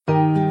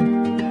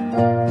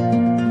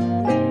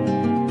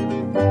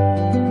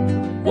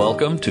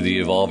Welcome to the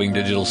Evolving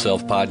Digital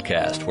Self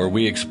podcast, where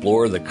we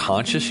explore the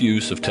conscious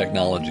use of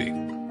technology.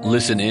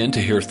 Listen in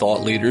to hear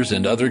thought leaders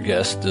and other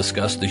guests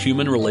discuss the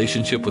human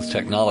relationship with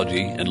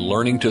technology and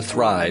learning to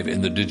thrive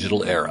in the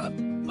digital era.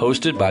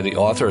 Hosted by the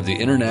author of the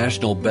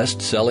international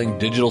best-selling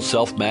Digital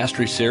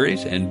Self-Mastery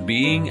series and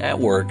Being at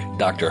Work,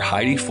 Dr.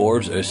 Heidi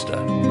Forbes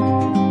Oster.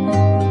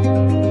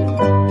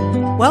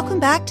 Welcome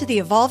back to the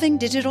Evolving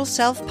Digital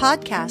Self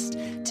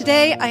podcast.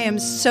 Today, I am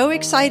so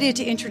excited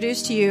to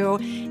introduce to you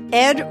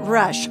Ed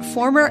Rush,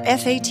 former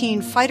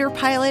F-18 fighter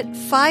pilot,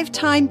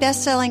 5-time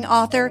best-selling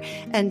author,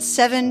 and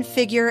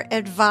 7-figure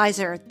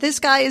advisor. This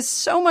guy is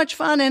so much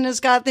fun and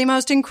has got the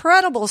most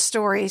incredible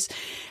stories.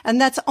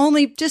 And that's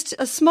only just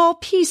a small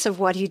piece of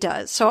what he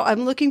does. So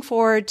I'm looking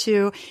forward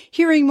to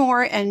hearing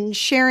more and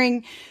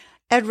sharing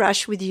Ed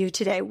Rush with you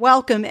today.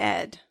 Welcome,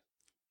 Ed.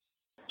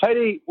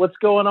 Heidi, what's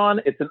going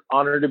on? It's an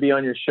honor to be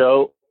on your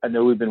show. I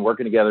know we've been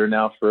working together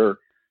now for,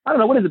 I don't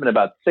know, what has it been,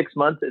 about 6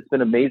 months? It's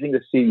been amazing to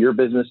see your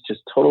business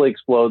just totally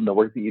explode and the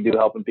work that you do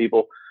helping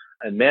people.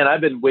 And man,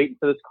 I've been waiting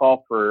for this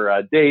call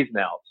for days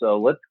now. So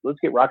let's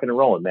get rocking and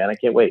rolling, man. I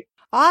can't wait.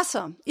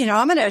 Awesome.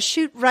 I'm going to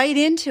shoot right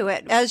into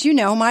it. As you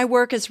know, my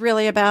work is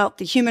really about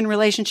the human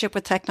relationship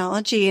with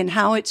technology and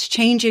how it's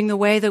changing the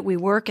way that we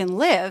work and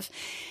live.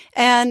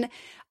 And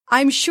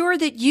I'm sure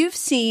that you've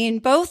seen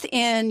both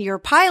in your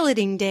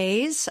piloting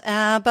days,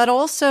 but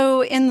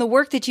also in the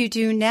work that you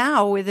do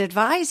now with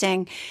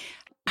advising,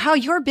 how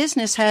your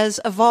business has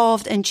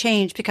evolved and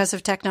changed because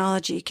of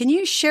technology. Can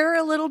you share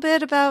a little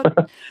bit about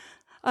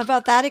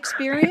that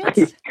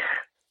experience?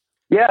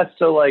 Yeah.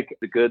 So like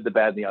the good, the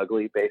bad, and the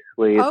ugly,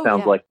 basically, it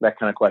sounds like that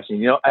kind of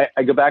question.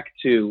 I go back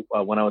to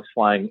when I was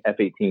flying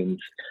F-18s,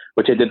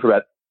 which I did for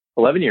about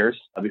 11 years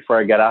before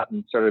I got out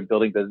and started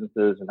building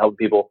businesses and helping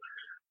people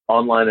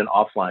online and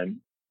offline.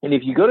 And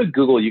if you go to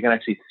Google, you can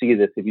actually see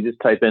this if you just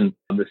type in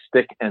the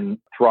stick and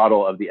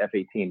throttle of the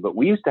F-18. But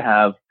we used to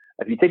have,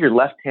 if you take your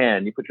left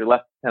hand, you put your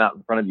left hand out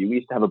in front of you, we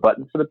used to have a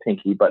button for the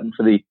pinky, button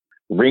for the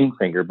ring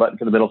finger, button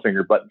for the middle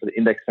finger, button for the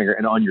index finger.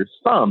 And on your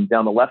thumb,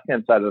 down the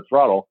left-hand side of the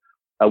throttle,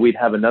 we'd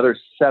have another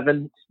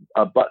 7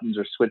 buttons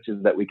or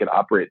switches that we could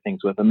operate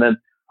things with. And then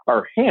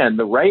our hand,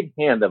 the right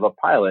hand of a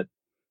pilot,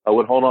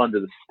 would hold on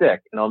to the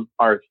stick. And on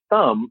our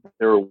thumb,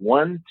 there were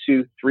 1,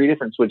 2, 3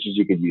 different switches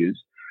you could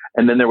use.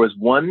 And then there was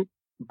one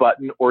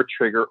button or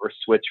trigger or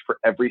switch for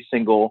every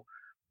single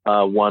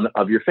one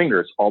of your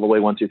fingers, all the way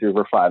 1, 2, 3,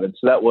 4, 5. And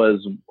so that was,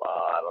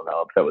 I don't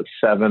know if that was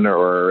 7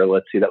 or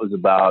let's see, that was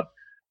about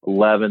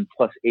 11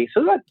 plus 8.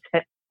 So about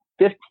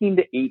 15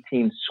 to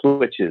 18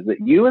 switches that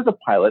you as a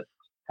pilot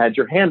had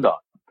your hand on.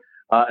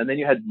 And then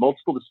you had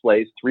multiple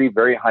displays, 3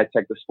 very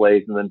high-tech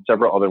displays, and then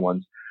several other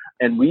ones.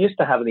 And we used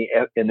to have in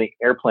the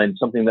airplane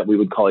something that we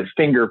would call a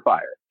finger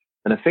fire.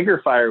 And a finger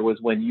fire was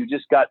when you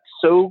just got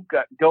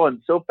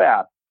going so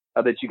fast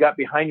that you got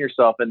behind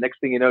yourself, and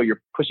next thing you know,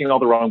 you're pushing all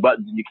the wrong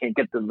buttons and you can't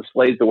get the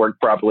displays to work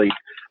properly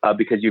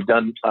because you've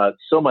done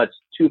so much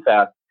too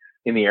fast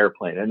in the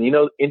airplane. And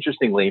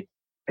interestingly,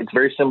 it's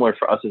very similar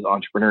for us as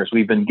entrepreneurs.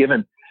 We've been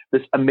given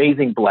this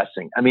amazing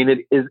blessing. I mean,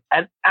 it is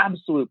an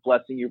absolute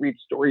blessing. You read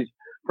stories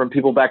from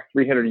people back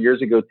 300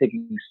 years ago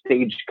taking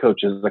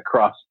stagecoaches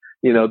across,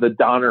 the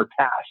Donner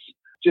Pass,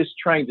 just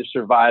trying to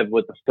survive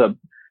with the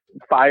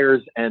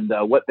fires and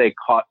what they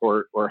caught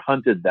or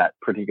hunted that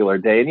particular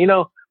day.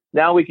 And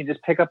now we can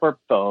just pick up our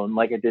phone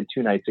like I did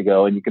 2 nights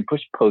ago, and you can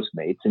push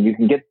Postmates and you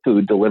can get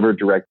food delivered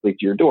directly to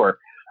your door.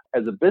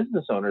 As a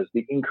business owner,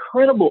 the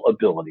incredible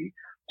ability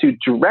to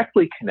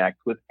directly connect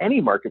with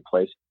any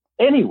marketplace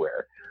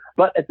anywhere.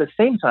 But at the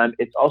same time,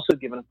 it's also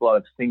given us a lot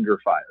of finger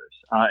fires.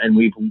 And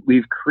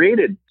we've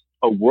created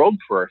a world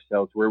for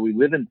ourselves where we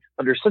live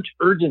under such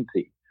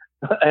urgency.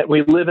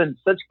 We live in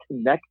such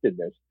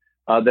connectedness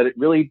that it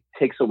really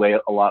takes away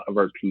a lot of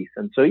our peace.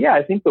 And so,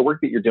 I think the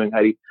work that you're doing,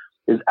 Heidi,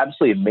 is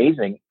absolutely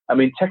amazing. I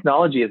mean,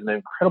 technology is an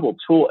incredible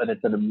tool and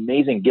it's an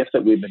amazing gift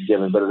that we've been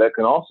given, but that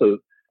can also,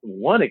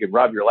 it can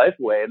rob your life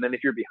away. And then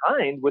if you're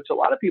behind, which a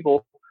lot of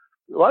people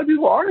are,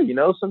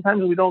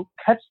 sometimes we don't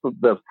catch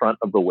the front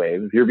of the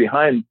wave. If you're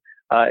behind,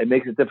 it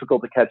makes it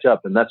difficult to catch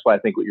up. And that's why I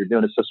think what you're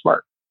doing is so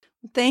smart.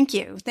 Thank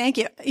you. Thank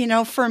you.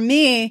 For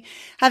me,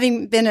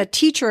 having been a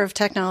teacher of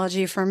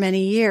technology for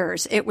many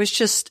years, it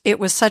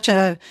was such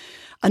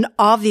an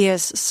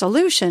obvious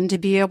solution to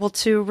be able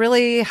to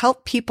really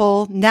help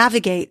people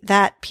navigate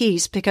that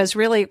piece, because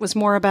really it was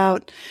more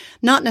about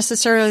not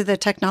necessarily the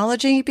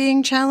technology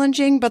being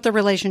challenging, but the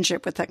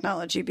relationship with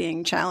technology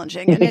being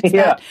challenging. And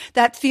it's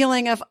that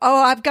feeling of,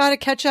 I've got to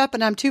catch up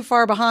and I'm too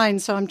far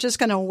behind, so I'm just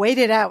going to wait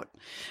it out.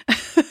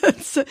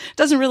 It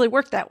doesn't really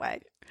work that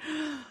way.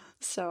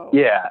 So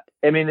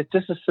I mean, it's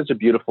just such a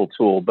beautiful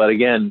tool. But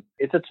again,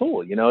 it's a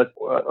tool.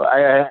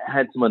 I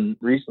had someone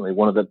recently,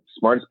 one of the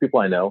smartest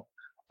people I know,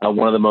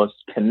 one of the most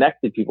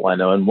connected people I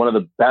know, and one of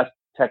the best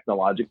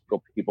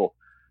technological people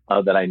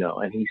that I know.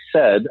 And he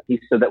said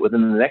that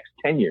within the next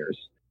 10 years,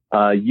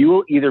 you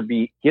will either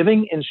be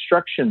giving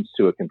instructions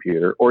to a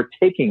computer or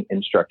taking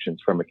instructions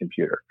from a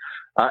computer.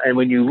 And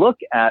when you look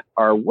at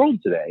our world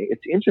today,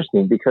 it's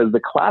interesting because the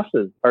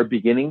classes are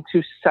beginning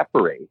to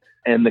separate,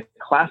 and the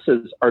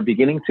classes are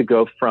beginning to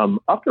go from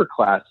upper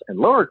class and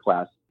lower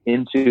class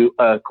into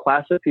a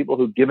class of people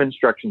who give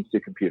instructions to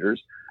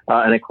computers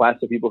and a class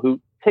of people who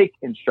take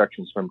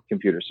instructions from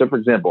computers. So, for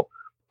example,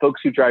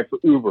 folks who drive for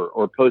Uber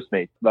or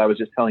Postmates, that I was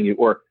just telling you,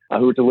 or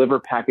who deliver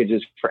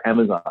packages for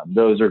Amazon.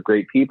 Those are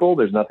great people.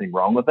 There's nothing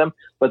wrong with them,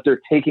 but they're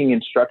taking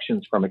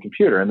instructions from a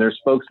computer. And there's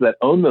folks that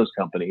own those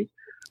companies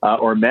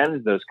or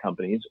manage those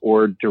companies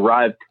or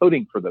derive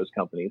coding for those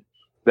companies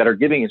that are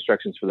giving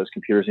instructions for those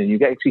computers. And you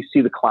actually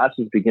see the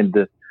classes begin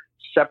to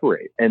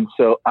separate. And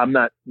so I'm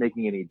not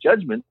making any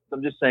judgments.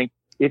 I'm just saying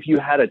if you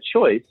had a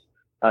choice,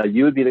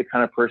 you would be the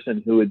kind of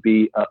person who would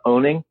be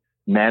owning,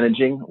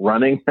 managing,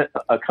 running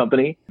a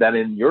company that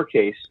in your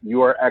case,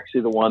 you are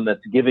actually the one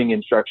that's giving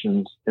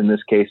instructions, in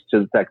this case, to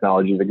the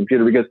technology, the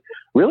computer, because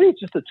really it's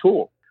just a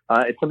tool.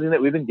 It's something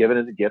that we've been given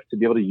as a gift to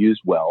be able to use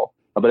well,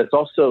 but it's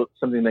also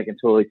something that can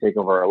totally take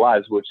over our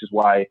lives, which is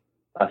why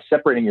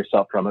separating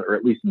yourself from it, or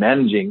at least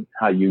managing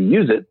how you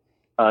use it,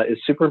 is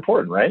super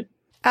important, right?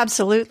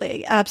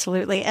 Absolutely.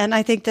 Absolutely. And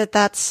I think that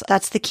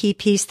that's the key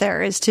piece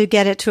there, is to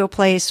get it to a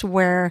place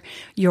where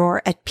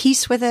you're at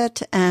peace with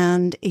it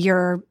and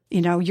you're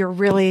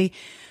really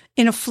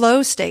in a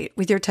flow state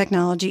with your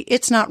technology.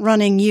 It's not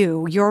running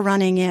you, you're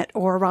running it,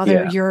 or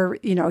rather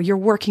you're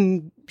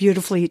working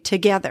beautifully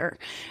together,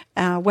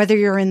 whether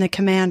you're in the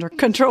command or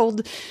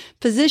controlled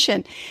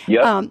position.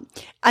 Yep.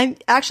 I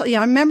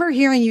remember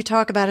hearing you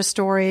talk about a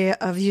story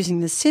of using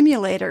the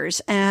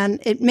simulators, and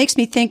it makes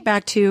me think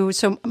back to,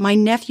 so my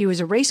nephew is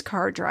a race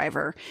car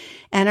driver.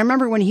 And I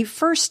remember when he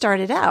first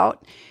started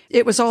out,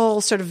 it was all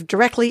sort of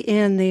directly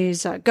in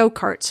these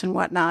go-karts and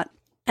whatnot.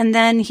 And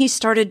then he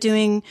started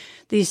doing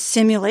these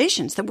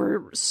simulations that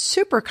were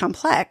super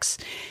complex,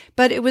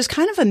 but it was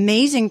kind of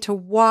amazing to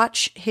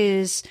watch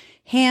his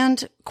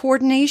hand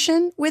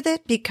coordination with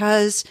it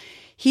because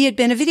he had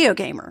been a video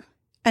gamer.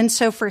 And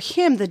so for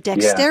him, the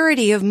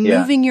dexterity of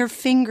moving your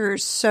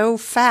fingers so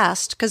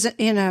fast, because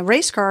in a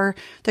race car,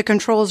 the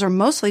controls are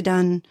mostly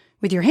done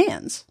with your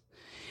hands.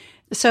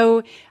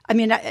 So, I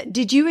mean,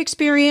 did you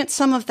experience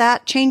some of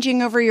that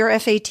changing over your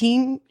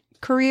F-18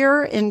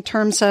 career in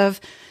terms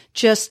of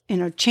just,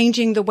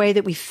 changing the way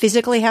that we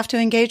physically have to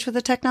engage with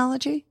the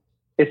technology?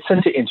 It's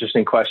such an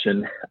interesting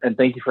question, and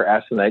thank you for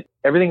asking that.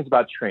 Everything's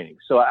about training.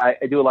 So I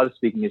do a lot of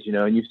speaking, as you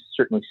know, and you've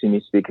certainly seen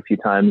me speak a few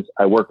times.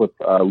 I work with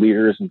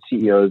leaders and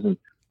CEOs and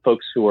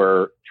folks who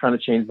are trying to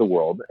change the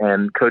world,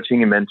 and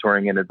coaching and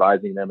mentoring and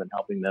advising them and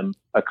helping them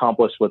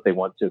accomplish what they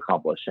want to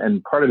accomplish.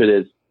 And part of it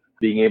is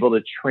being able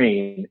to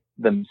train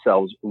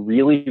themselves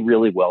really,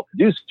 really well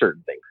to do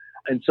certain things.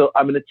 And so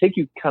I'm going to take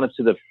you kind of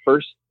to the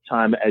first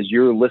time as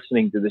you're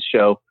listening to the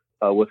show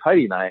with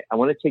Heidi and I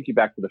want to take you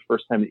back to the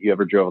first time that you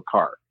ever drove a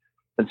car.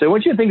 And so I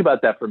want you to think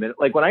about that for a minute.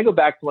 Like when I go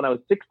back to when I was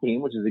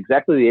 16, which is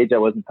exactly the age I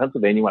was in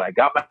Pennsylvania when I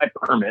got my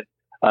permit,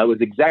 it was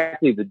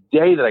exactly the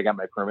day that I got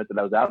my permit that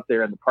I was out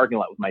there in the parking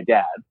lot with my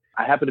dad.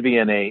 I happened to be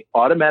in a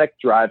automatic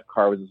drive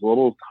car with this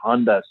little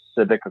Honda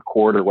Civic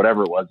Accord or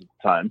whatever it was at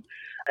the time.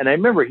 And I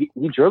remember he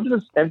drove to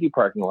this empty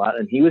parking lot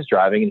and he was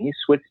driving and he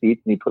switched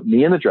seats and he put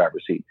me in the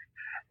driver's seat.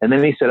 And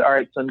then he said, "All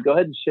right, son, go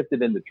ahead and shift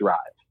it into drive."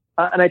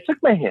 And I took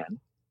my hand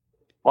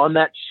on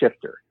that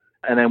shifter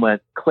and I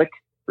went click,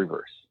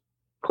 reverse,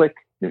 click,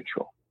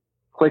 neutral,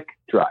 click,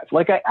 drive.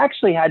 Like I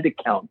actually had to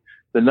count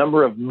the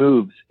number of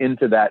moves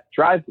into that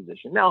drive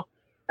position. Now,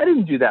 I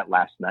didn't do that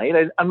last night.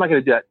 I'm not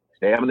going to do that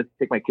today. I'm going to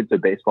take my kids to a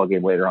baseball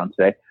game later on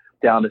today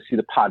down to see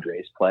the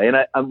Padres play.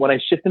 And when I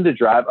shift into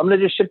drive, I'm going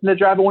to just shift into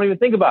drive. I won't even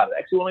think about it.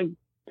 Actually, won't even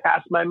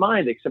pass my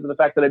mind, except for the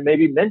fact that I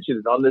maybe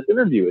mentioned it on this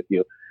interview with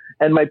you.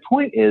 And my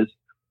point is,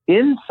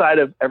 inside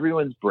of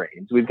everyone's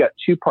brains, we've got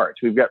two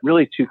parts. We've got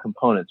really two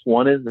components.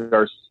 One is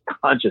our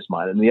conscious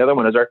mind, and the other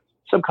one is our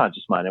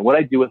subconscious mind. And what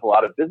I do with a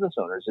lot of business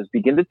owners is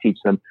begin to teach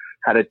them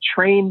how to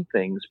train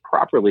things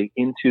properly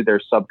into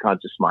their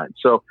subconscious mind.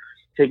 So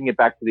taking it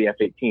back to the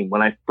F-18,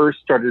 when I first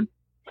started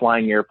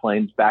flying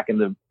airplanes back in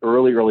the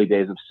early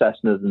days of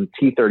Cessnas and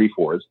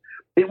T-34s,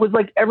 it was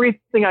like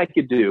everything I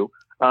could do,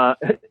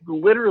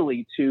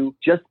 literally to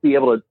just be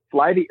able to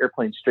fly the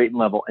airplane straight and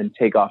level and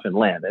take off and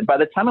land. And by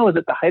the time I was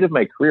at the height of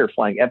my career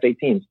flying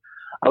F-18s,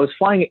 I was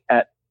flying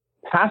at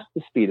past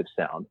the speed of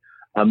sound,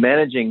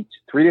 managing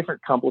 3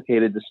 different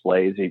complicated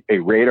displays, a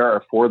radar,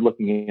 a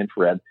forward-looking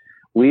infrared,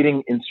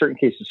 leading in certain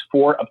cases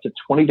 4 up to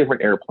 20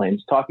 different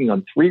airplanes, talking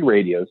on 3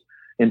 radios,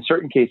 in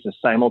certain cases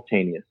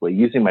simultaneously,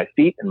 using my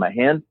feet and my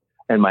hands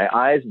and my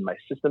eyes and my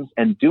systems,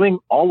 and doing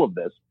all of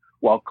this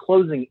while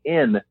closing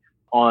in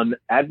on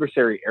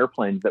adversary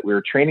airplanes that we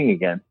were training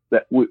against.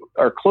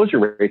 Our closure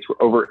rates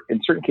were over, in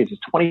certain cases,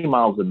 20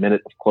 miles a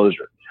minute of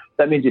closure.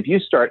 That means if you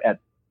start at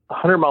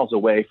 100 miles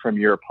away from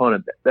your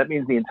opponent, that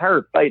means the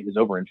entire fight is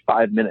over in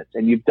 5 minutes.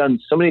 And you've done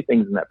so many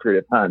things in that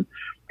period of time.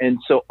 And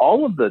so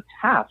all of the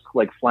tasks,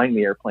 like flying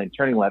the airplane,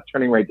 turning left,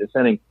 turning right,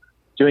 descending,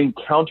 doing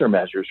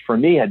countermeasures, for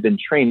me had been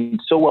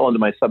trained so well into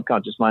my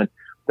subconscious mind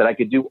that I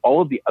could do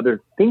all of the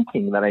other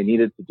thinking that I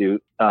needed to do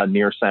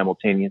near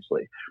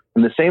simultaneously.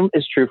 And the same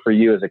is true for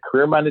you as a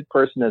career-minded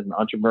person, as an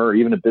entrepreneur, or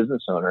even a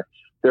business owner.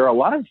 There are a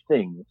lot of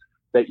things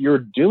that you're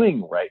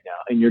doing right now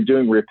and you're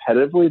doing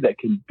repetitively that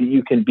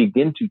you can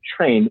begin to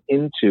train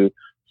into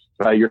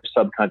your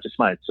subconscious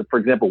mind. So for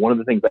example, one of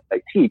the things that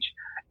I teach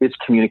is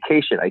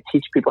communication. I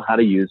teach people how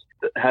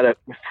to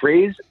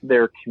phrase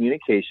their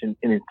communication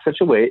in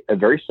such a way, a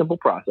very simple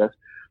process,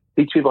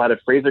 teach people how to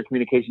phrase their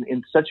communication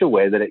in such a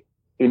way that it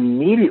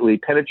immediately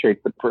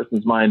penetrates the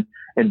person's mind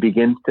and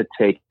begins to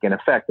take an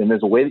effect. And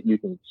there's a way that you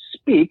can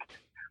speak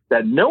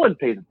that no one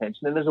pays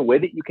attention, and there's a way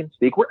that you can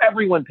speak where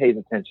everyone pays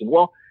attention.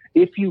 Well,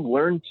 if you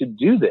learn to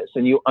do this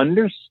and you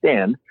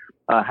understand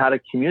how to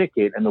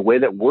communicate and the way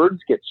that words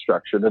get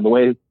structured and the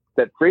way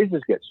that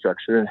phrases get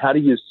structured and how to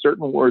use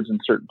certain words in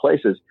certain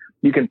places,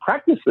 you can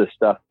practice this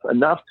stuff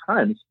enough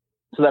times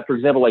so that, for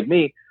example, like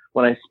me,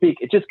 when I speak,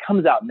 it just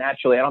comes out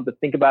naturally. I don't have to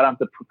think about it. I don't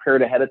have to prepare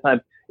it ahead of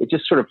time. It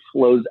just sort of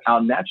flows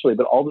out naturally.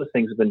 But all the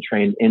things have been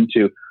trained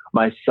into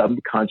my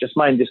subconscious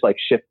mind, just like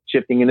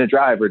shifting in a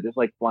drive or just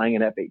like flying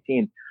an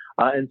F-18.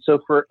 And so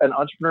for an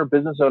entrepreneur,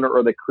 business owner,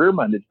 or the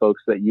career-minded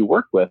folks that you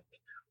work with,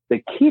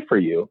 the key for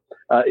you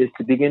is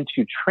to begin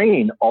to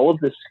train all of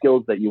the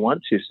skills that you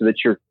want to so that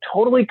you're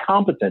totally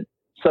competent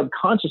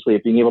subconsciously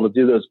at being able to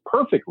do those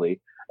perfectly.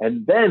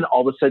 And then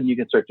all of a sudden you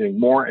can start doing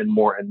more and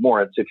more and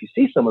more. And so if you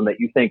see someone that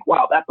you think,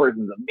 wow, that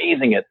person's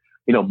amazing at,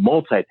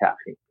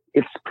 multitasking,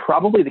 it's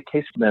probably the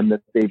case for them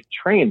that they've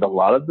trained a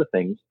lot of the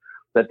things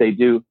that they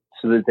do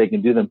so that they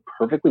can do them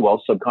perfectly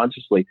well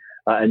subconsciously.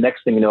 And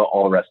next thing you know,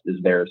 all the rest is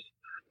theirs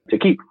to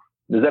keep.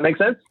 Does that make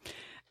sense?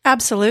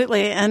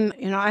 Absolutely. And,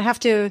 I have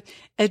to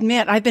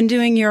admit, I've been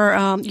doing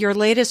your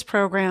latest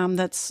program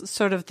that's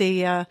sort of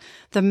the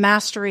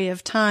mastery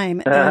of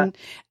time.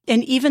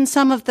 And even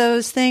some of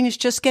those things,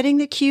 just getting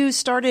the cues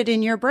started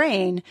in your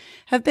brain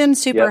have been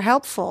super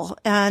helpful.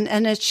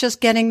 And it's just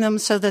getting them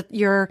so that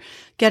you're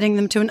getting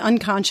them to an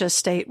unconscious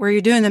state where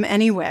you're doing them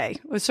anyway.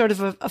 It was sort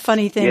of a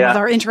funny thing with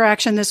our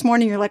interaction this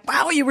morning. You're like,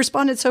 wow, you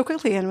responded so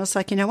quickly. And I was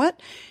like, you know what?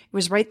 It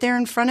was right there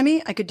in front of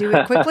me. I could do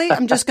it quickly.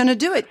 I'm just going to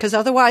do it. Because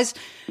otherwise,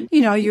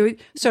 you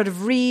sort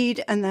of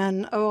read and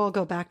then, I'll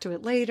go back to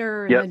it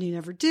later. And then you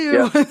never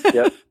do.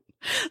 Yep.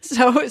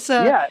 So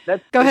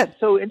go ahead.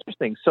 So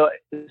interesting. So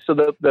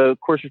the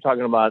course you're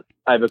talking about,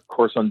 I have a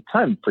course on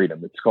time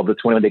freedom. It's called the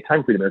 21-Day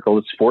Time Freedom Miracle.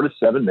 It's 4 to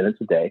 7 minutes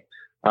a day,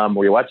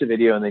 where you watch a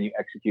video and then you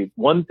execute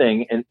one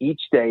thing. And each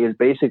day is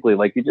basically,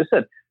 like you just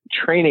said,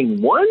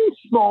 training one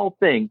small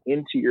thing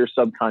into your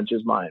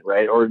subconscious mind,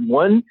 right? Or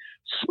one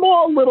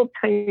small little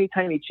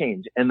tiny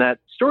change. And that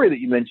story that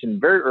you mentioned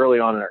very early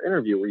on in our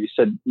interview, where you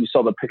said you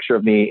saw the picture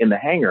of me in the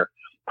hangar.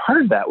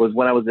 Part of that was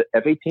when I was an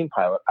F-18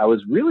 pilot, I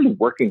was really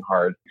working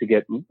hard to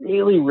get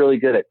really, really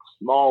good at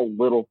small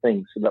little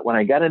things so that when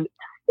I got a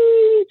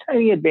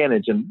tiny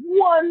advantage in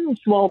one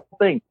small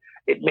thing,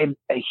 it made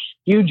a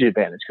huge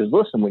advantage. Because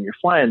listen, when you're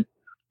flying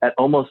at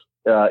almost,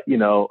 10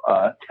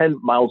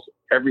 miles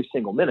every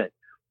single minute,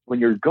 when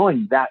you're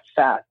going that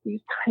fast,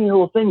 these tiny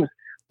little things,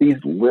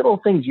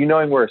 you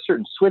knowing where a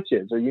certain switch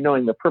is, or you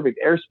knowing the perfect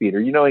airspeed, or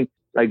you knowing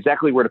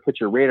exactly where to put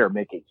your radar,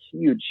 make a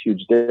huge,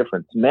 huge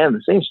difference. Man,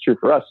 the same is true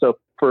for us. So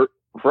for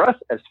us,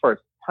 as far as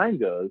time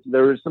goes,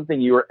 there was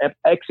something you were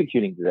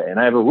executing today.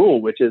 And I have a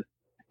rule, which is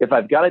if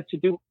I've got a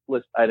to-do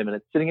list item and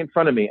it's sitting in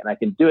front of me and I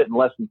can do it in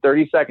less than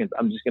 30 seconds,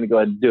 I'm just going to go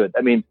ahead and do it.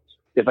 I mean,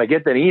 if I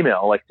get that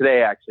email, like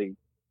today, actually,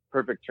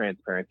 perfect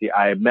transparency,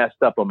 I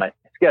messed up on my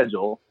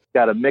schedule,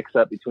 got a mix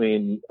up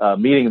between a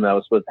meeting that I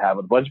was supposed to have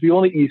with a bunch of people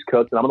on the East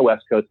Coast and I'm on the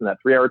West Coast, and that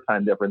 3-hour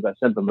time difference, I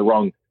sent them the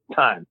wrong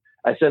time.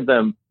 I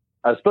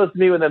was supposed to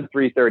meet with them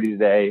 3:30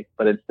 today,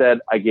 but instead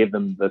I gave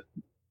them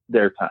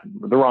their time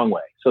the wrong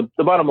way. So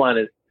the bottom line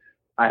is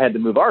I had to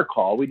move our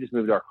call. We just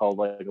moved our call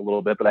like a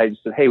little bit, but I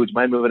just said, hey, would you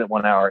mind moving it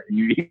 1 hour? And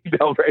you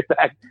emailed right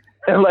back.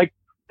 And like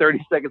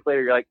 30 seconds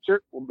later, you're like,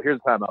 sure, well, here's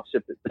the time, I'll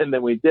shift it. And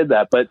then we did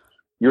that. But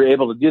you're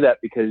able to do that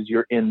because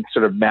you're in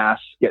sort of mass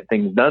get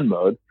things done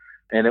mode,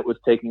 and it was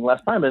taking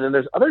less time. And then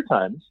there's other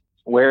times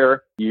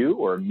where you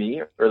or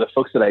me or the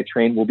folks that I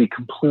train will be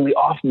completely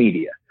off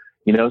media.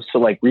 So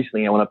like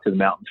recently I went up to the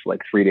mountains for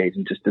like 3 days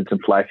and just did some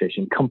fly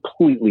fishing,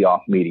 completely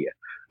off media.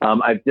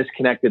 I've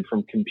disconnected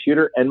from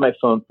computer and my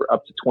phone for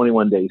up to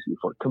 21 days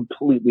before,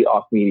 completely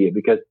off media,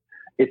 because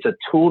it's a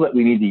tool that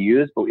we need to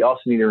use, but we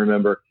also need to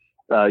remember,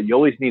 you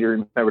always need to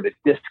remember to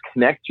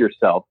disconnect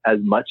yourself as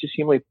much as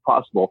humanly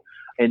possible.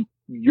 And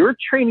you're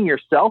training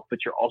yourself, but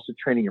you're also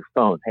training your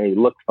phone. Hey,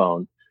 look,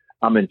 phone,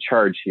 I'm in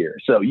charge here.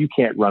 So you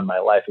can't run my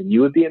life. And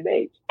you would be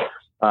amazed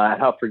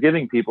how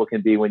forgiving people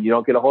can be when you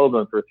don't get a hold of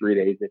them for 3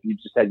 days if you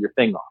just had your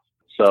thing off.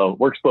 So it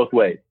works both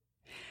ways.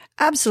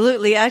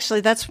 Absolutely.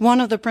 Actually, that's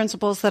one of the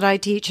principles that I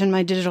teach in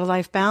my Digital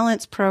Life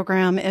Balance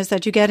program, is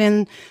that you get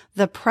in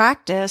the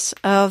practice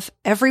of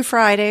every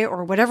Friday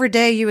or whatever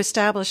day you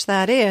establish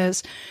that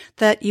is,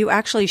 that you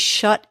actually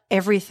shut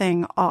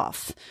everything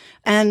off.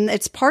 And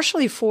it's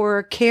partially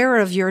for care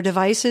of your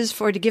devices,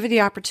 to give you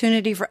the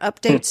opportunity for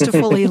updates to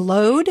fully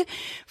load,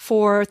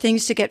 for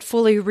things to get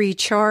fully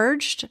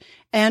recharged.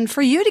 and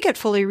for you to get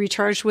fully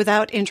recharged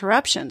without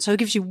interruption. So it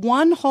gives you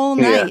one whole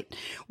night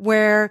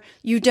where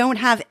you don't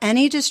have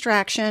any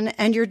distraction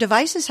and your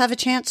devices have a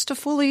chance to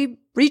fully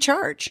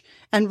recharge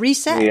and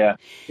reset.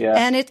 Yeah.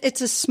 And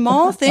it's a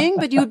small thing,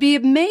 but you would be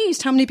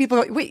amazed how many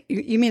people go, wait,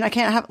 you mean I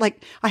can't have,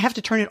 like, I have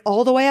to turn it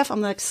all the way off?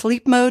 I'm like,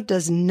 sleep mode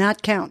does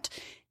not count.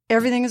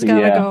 Everything has got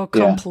to go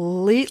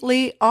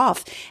completely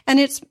off. And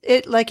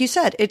it, like you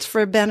said, it's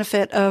for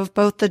benefit of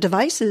both the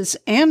devices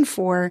and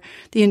for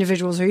the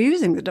individuals who are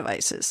using the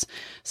devices.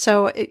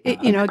 So it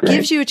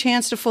gives you a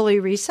chance to fully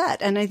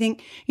reset. And I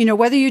think,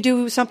 whether you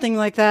do something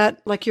like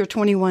that, like your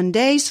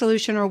 21-day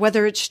solution, or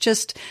whether it's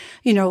just,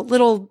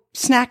 little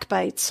snack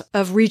bites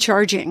of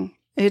recharging,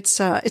 it's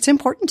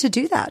important to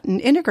do that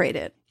and integrate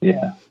it.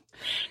 Yeah.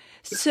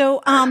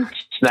 So,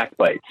 snack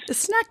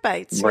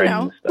bites,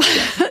 stuff,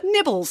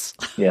 nibbles.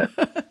 Yeah.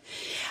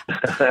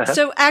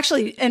 So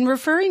actually, and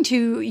referring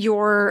to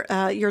your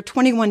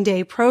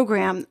 21-day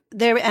program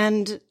there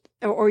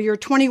or your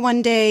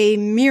 21-day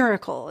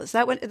miracle,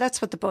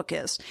 that's what the book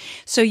is.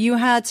 So you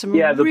had some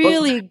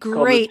really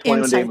great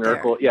insight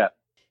Miracle. there.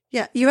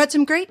 Yeah. You had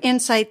some great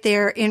insight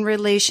there in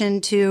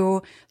relation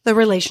to the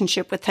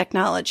relationship with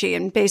technology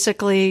and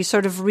basically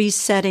sort of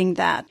resetting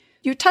that.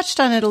 You touched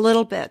on it a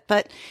little bit,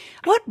 but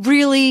what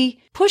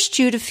really pushed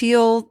you to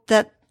feel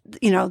that,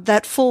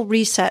 that full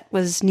reset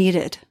was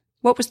needed?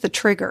 What was the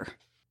trigger?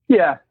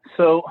 Yeah.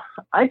 So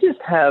I just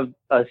have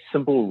a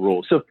simple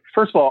rule. So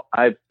first of all,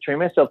 I've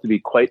trained myself to be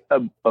quite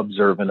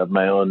observant of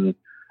my own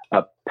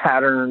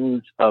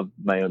patterns, of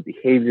my own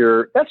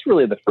behavior. That's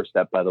really the first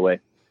step, by the way.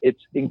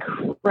 It's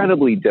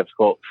incredibly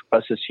difficult for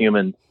us as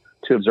humans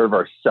to observe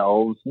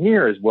ourselves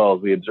near as well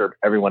as we observe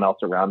everyone else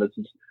around us.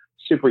 It's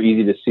super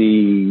easy to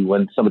see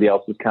when somebody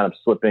else is kind of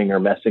slipping or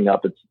messing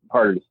up. It's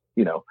harder to,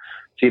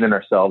 see it in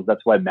ourselves.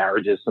 That's why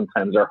marriages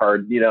sometimes are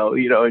hard, and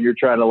you're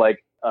trying to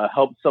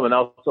help someone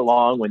else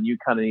along when you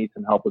kind of need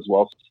some help as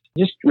well. So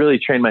just really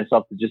train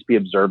myself to just be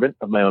observant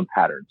of my own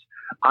patterns.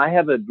 I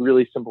have a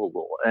really simple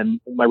rule,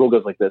 and my rule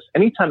goes like this.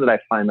 Anytime that I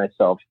find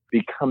myself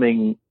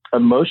becoming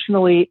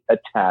emotionally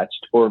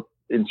attached, or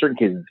in certain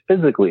cases,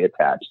 physically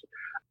attached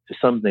to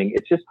something,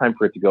 it's just time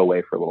for it to go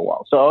away for a little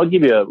while. So I'll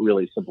give you a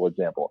really simple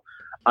example.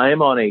 I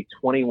am on a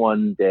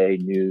 21-day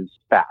news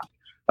fast.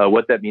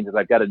 What that means is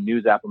I've got a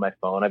news app on my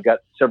phone. I've got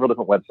several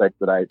different websites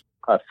that I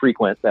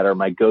frequent that are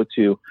my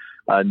go-to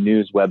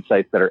news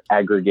websites that are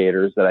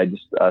aggregators that I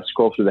just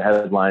scroll through the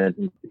headlines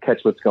and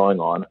catch what's going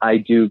on. I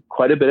do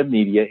quite a bit of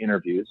media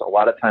interviews. A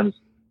lot of times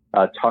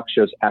talk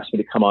shows ask me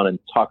to come on and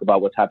talk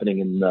about what's happening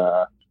in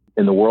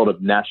the world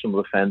of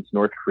national defense,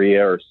 North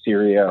Korea or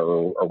Syria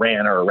or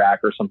Iran or Iraq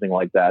or something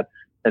like that.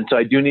 And so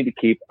I do need to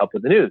keep up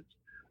with the news.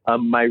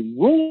 My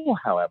rule,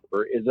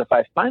 however, is if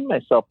I find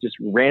myself just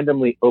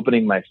randomly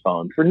opening my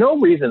phone for no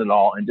reason at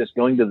all and just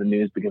going to the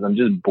news because I'm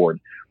just bored,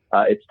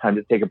 it's time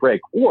to take a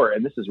break. Or,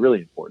 and this is really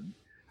important,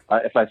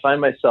 if I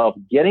find myself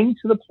getting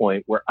to the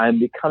point where I'm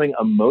becoming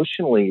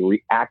emotionally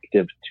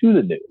reactive to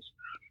the news.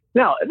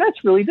 Now,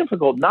 that's really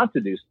difficult not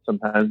to do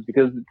sometimes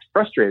because it's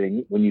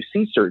frustrating when you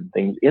see certain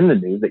things in the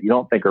news that you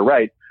don't think are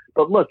right.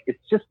 But look, it's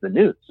just the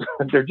news.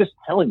 They're just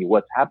telling you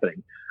what's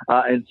happening.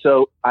 And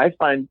so I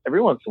find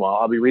every once in a while,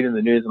 I'll be reading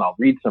the news and I'll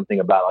read something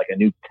about like a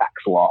new tax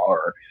law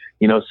or,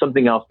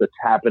 something else that's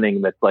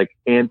happening that's like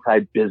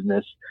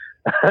anti-business.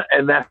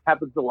 And that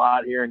happens a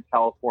lot here in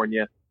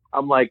California.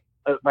 I'm like,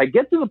 if I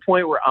get to the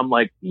point where I'm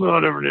like,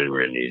 whatever,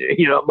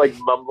 I'm like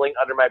mumbling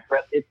under my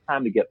breath, it's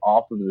time to get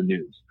off of the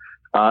news.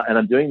 And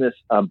I'm doing this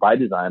by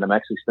design. I'm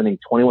actually spending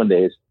 21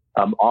 days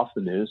off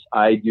the news.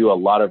 I do a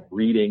lot of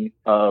reading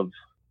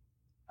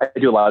I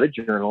do a lot of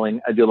journaling.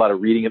 I do a lot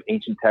of reading of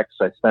ancient texts.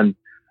 I spend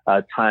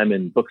time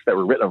in books that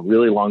were written a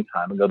really long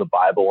time ago, the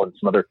Bible and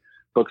some other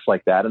books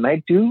like that. And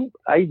I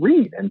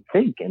read and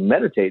think and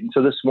meditate. And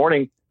so this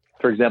morning,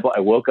 for example, I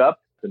woke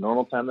up, the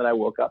normal time that I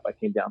woke up, I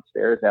came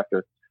downstairs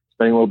after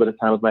spending a little bit of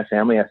time with my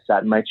family. I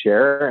sat in my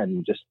chair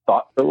and just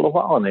thought for a little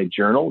while, and I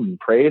journaled and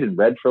prayed and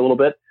read for a little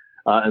bit.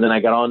 And then I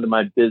got on to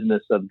my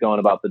business of going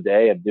about the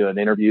day of doing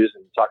interviews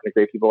and talking to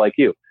great people like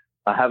you.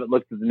 I haven't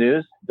looked at the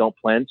news. Don't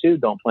plan to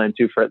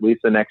for at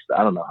least the next,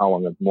 I don't know how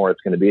long more it's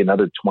going to be,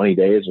 another 20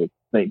 days or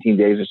 19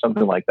 days or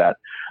something like that.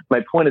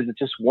 My point is it's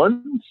just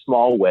one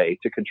small way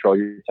to control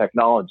your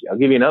technology. I'll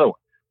give you another one.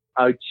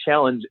 I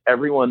challenge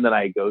everyone that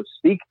I go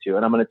speak to,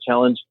 and I'm going to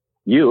challenge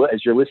you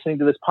as you're listening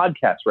to this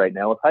podcast right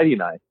now with Heidi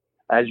and I.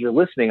 As you're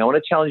listening, I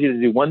want to challenge you to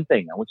do one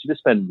thing. I want you to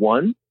spend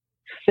one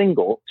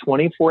single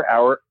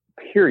 24-hour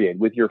period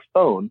with your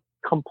phone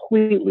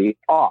completely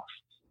off.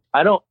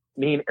 I don't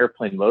mean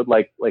airplane mode,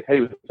 like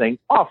Heidi was saying,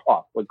 off,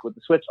 like with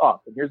the switch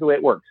off. And here's the way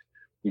it works.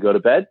 You go to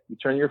bed, you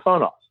turn your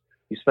phone off.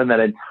 You spend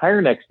that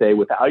entire next day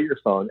without your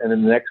phone. And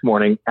then the next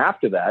morning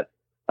after that,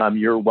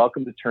 you're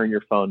welcome to turn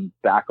your phone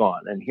back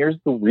on. And here's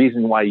the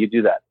reason why you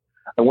do that.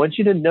 I want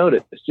you to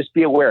notice, just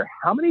be aware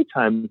how many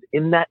times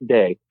in that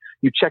day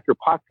you check your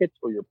pockets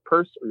or your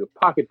purse or your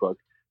pocketbook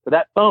for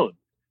that phone.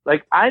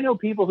 Like, I know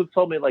people who've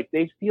told me like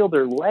they feel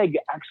their leg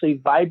actually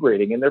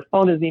vibrating and their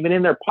phone isn't even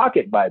in their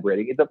pocket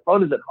vibrating. The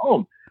phone is at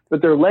home,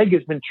 but their leg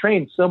has been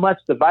trained so much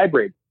to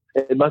vibrate.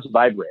 It must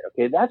vibrate.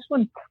 Okay. That's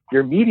when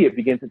your media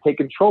begins to take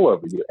control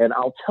over you. And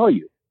I'll tell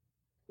you,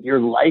 your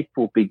life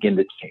will begin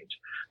to change.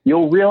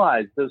 You'll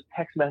realize those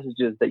text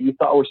messages that you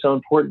thought were so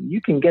important,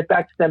 you can get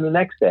back to them the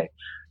next day.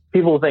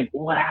 People will think,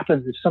 what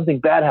happens if something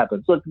bad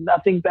happens? Look,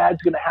 nothing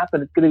bad's going to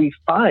happen. It's going to be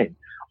fine.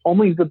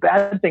 Only the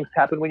bad things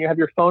happen when you have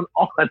your phone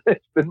on.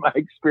 It's been my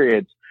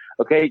experience.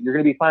 Okay, you're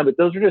going to be fine. But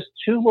those are just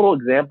two little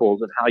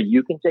examples of how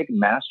you can take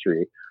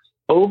mastery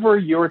over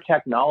your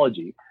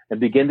technology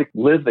and begin to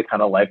live the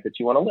kind of life that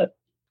you want to live.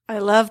 I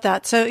love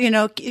that. So,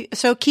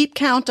 so keep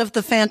count of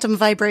the phantom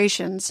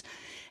vibrations.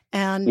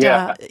 And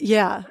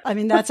I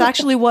mean, that's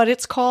actually what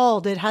it's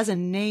called. It has a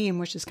name,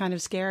 which is kind of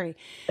scary.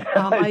 Is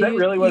that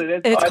really what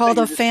it is? It's called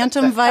a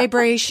phantom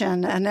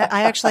vibration. And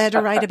I actually had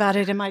to write about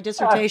it in my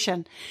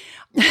dissertation.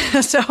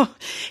 So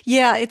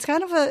yeah, it's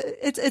kind of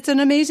it's an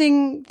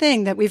amazing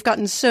thing that we've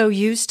gotten so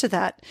used to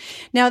that.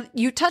 Now,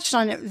 you touched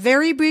on it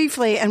very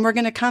briefly, and we're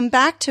going to come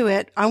back to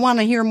it. I want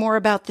to hear more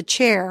about the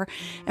chair,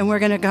 and we're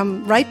going to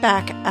come right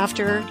back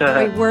after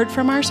a word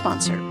from our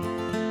sponsor.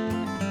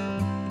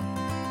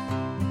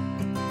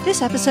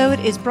 This episode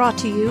is brought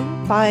to you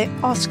by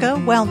Osca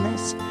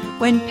Wellness.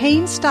 When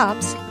pain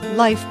stops,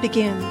 life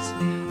begins.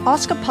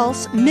 Osca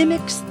Pulse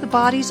mimics the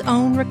body's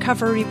own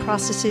recovery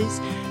processes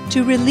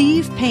to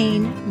relieve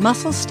pain,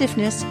 muscle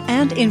stiffness,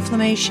 and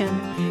inflammation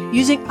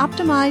using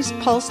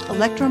optimized pulsed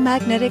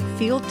electromagnetic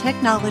field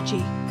technology,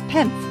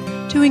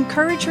 PEMF, to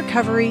encourage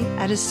recovery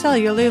at a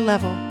cellular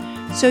level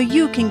so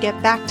you can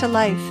get back to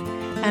life.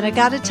 And I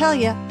gotta tell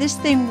you, this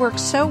thing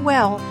works so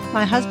well,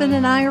 my husband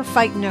and I are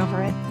fighting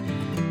over it.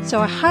 So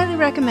I highly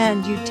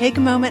recommend you take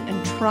a moment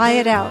and try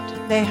it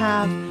out. They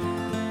have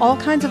all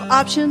kinds of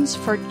options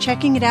for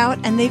checking it out,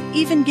 and they've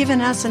even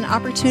given us an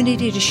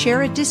opportunity to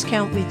share a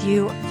discount with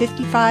you,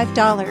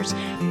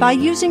 $55, by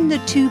using the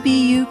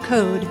 2BU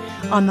code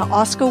on the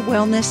Osca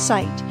Wellness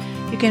site.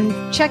 You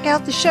can check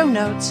out the show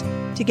notes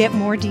to get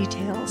more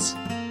details.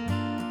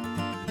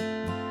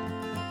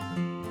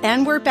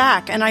 And we're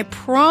back, and I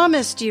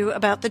promised you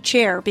about the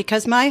chair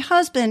because my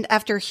husband,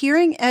 after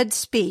hearing Ed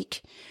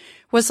speak,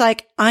 was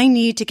like, I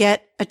need to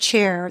get a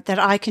chair that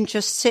I can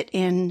just sit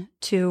in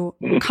to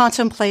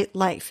contemplate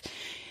life.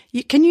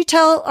 Can you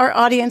tell our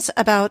audience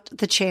about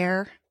the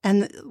chair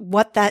and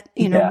what that,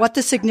 what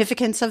the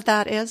significance of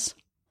that is?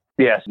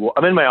 Yes. Well,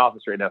 I'm in my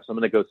office right now, so I'm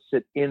going to go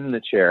sit in the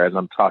chair as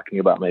I'm talking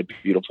about my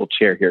beautiful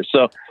chair here.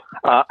 So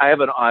I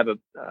live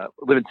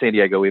in San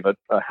Diego. We have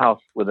a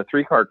house with a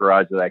 3-car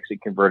garage that I actually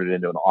converted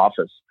into an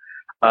office.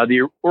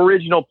 The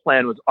original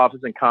plan was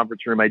office and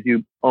conference room. I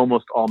do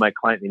almost all my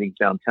client meetings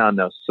downtown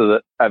now, so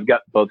that I've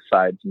got both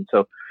sides. And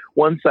so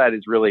one side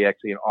is really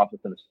actually an office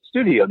and a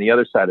studio, and the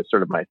other side is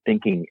sort of my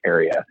thinking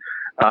area.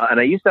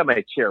 And I used to have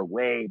my chair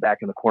way back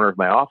in the corner of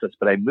my office,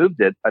 but I moved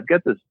it. I've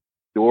got this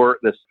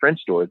French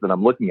doors that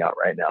I'm looking out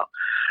right now.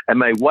 And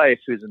my wife,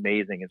 who's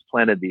amazing, has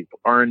planted these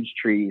orange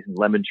trees and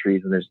lemon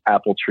trees, and there's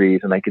apple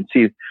trees. And I can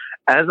see,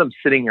 as I'm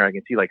sitting here, I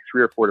can see like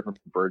 3 or 4 different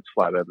birds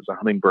fly by. There's a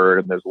hummingbird,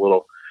 and there's a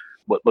little,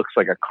 what looks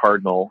like a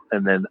cardinal,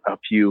 and then a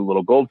few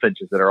little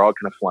goldfinches that are all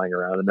kind of flying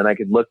around. And then I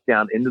could look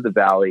down into the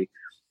valley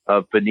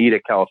of Bonita,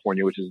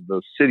 California, which is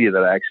the city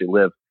that I actually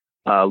live,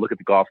 look at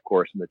the golf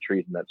course and the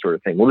trees and that sort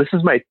of thing. Well, this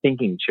is my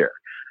thinking chair.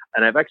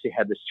 And I've actually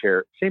had this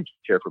same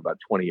chair for about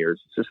 20 years.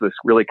 It's just this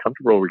really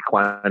comfortable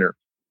recliner.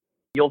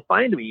 You'll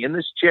find me in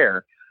this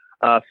chair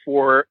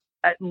for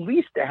at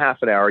least a half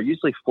an hour,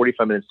 usually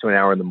 45 minutes to an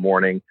hour in the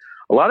morning,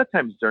 a lot of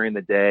times during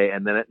the day.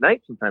 And then at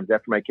night, sometimes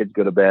after my kids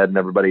go to bed and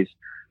everybody's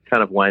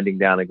kind of winding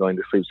down and going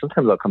to sleep,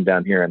 sometimes I'll come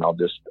down here and I'll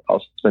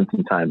spend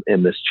some time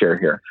in this chair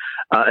here.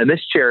 And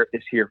this chair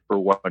is here for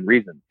one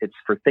reason. It's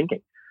for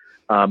thinking.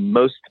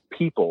 Most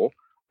people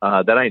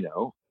that I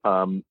know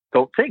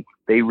don't think.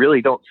 They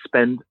really don't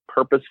spend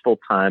purposeful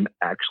time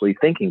actually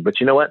thinking. But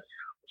you know what?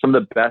 Some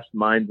of the best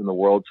minds in the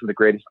world, some of the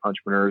greatest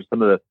entrepreneurs,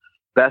 some of the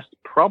best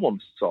problem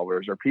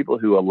solvers are people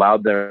who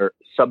allowed their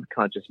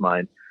subconscious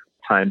mind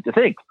time to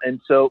think. And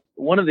so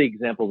one of the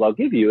examples I'll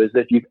give you is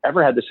that if you've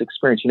ever had this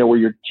experience, where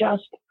you're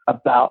just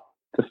about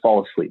to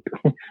fall asleep.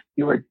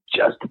 You are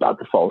just about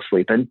to fall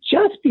asleep. And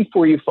just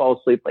before you fall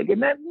asleep, like in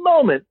that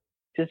moment,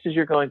 just as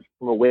you're going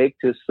from awake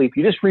to sleep,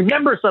 you just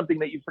remember something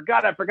that you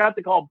forgot. I forgot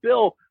to call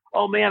Bill.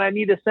 Oh man, I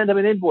need to send him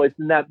an invoice.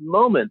 In that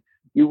moment,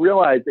 you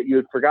realize that you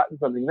had forgotten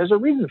something. There's a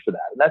reason for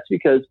that. And that's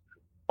because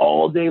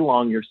all day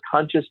long, your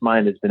conscious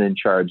mind has been in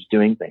charge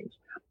doing things.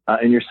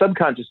 And your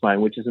subconscious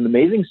mind, which is an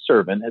amazing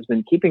servant, has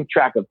been keeping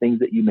track of things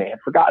that you may have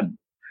forgotten.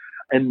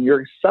 And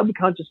your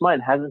subconscious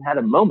mind hasn't had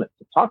a moment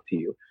to talk to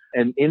you.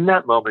 And in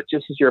that moment,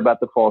 just as you're about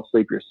to fall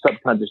asleep, your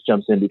subconscious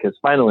jumps in because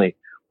finally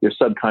your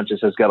subconscious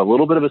has got a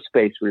little bit of a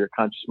space where your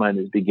conscious mind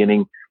is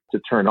beginning to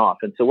turn off.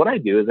 And so what I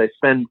do is I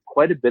spend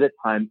quite a bit of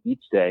time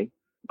each day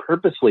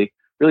purposely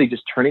really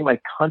just turning my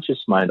conscious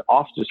mind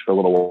off just for a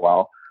little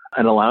while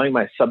and allowing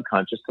my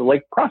subconscious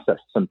to process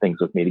some things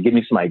with me, to give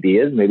me some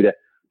ideas, maybe to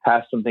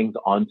pass some things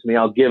on to me.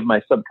 I'll give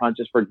my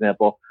subconscious, for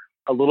example,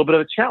 a little bit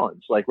of a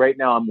challenge. Like right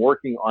now, I'm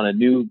working on a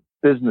new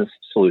business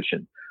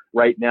solution.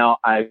 Right now,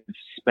 I've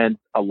spent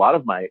a lot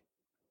of my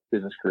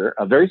business career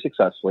very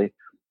successfully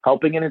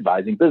helping and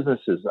advising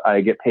businesses.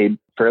 I get paid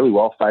fairly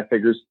well, 5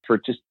 figures for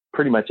just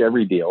pretty much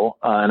every deal.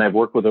 And I've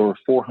worked with over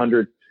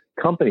 400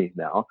 companies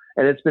now,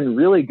 and it's been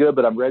really good,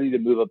 but I'm ready to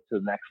move up to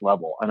the next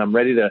level. And I'm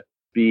ready to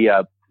be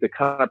the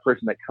kind of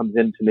person that comes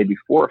into maybe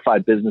 4 or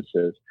 5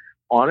 businesses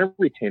on a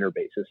retainer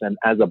basis and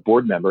as a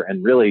board member,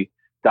 and really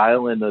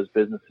dial in those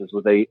businesses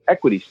with a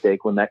equity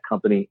stake when that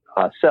company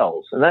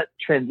sells. And that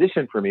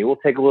transition for me will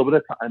take a little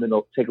bit of time, and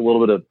it'll take a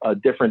little bit of a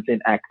difference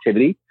in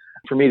activity.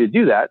 For me to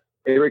do that,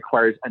 it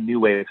requires a new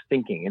way of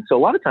thinking. And so a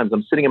lot of times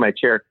I'm sitting in my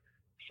chair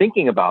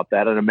thinking about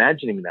that and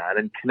imagining that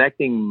and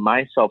connecting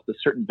myself to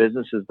certain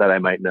businesses that I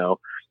might know,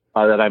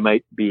 that I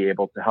might be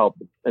able to help.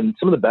 And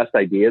some of the best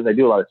ideas, I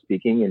do a lot of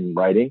speaking and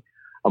writing.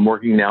 I'm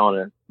working now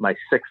on my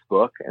 6th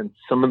book, and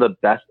some of the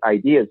best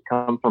ideas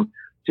come from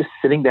just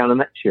sitting down in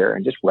that chair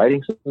and just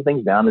writing some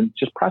things down and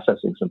just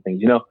processing some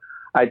things. You know,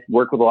 I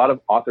work with a lot of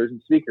authors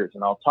and speakers,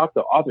 and I'll talk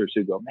to authors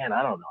who go, man,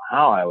 I don't know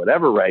how I would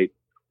ever write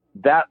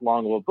that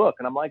long of a book.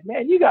 And I'm like,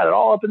 man, you got it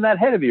all up in that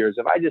head of yours.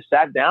 If I just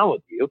sat down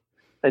with you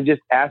and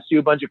just asked you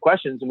a bunch of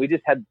questions, and we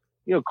just had,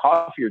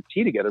 coffee or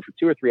tea together for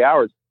 2 or 3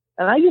 hours,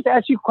 and I just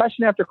asked you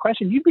question after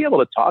question, you'd be able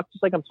to talk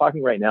just like I'm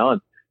talking right now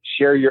and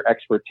share your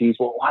expertise.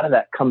 Well, a lot of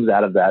that comes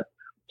out of that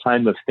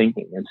time of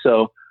thinking. And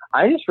so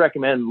I just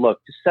recommend,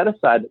 look, to set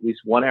aside at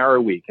least 1 hour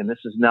a week. And this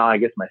is now, I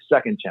guess, my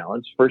second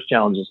challenge. First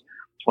challenge is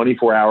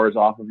 24 hours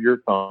off of your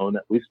phone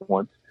at least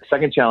once.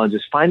 Second challenge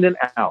is find an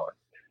hour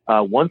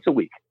once a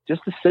week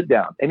just to sit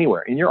down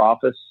anywhere in your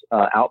office,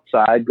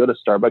 outside, go to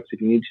Starbucks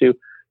if you need to,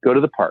 go to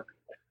the park.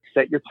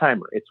 Set your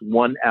timer. It's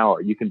 1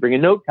 hour. You can bring a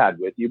notepad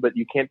with you, but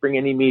you can't bring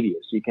any media.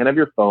 So you can't have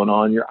your phone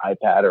on, your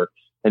iPad, or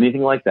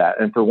anything like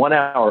that. And for 1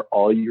 hour,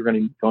 all you're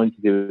going to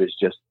do is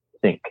just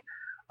think.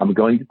 I'm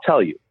going to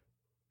tell you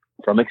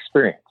from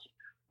experience,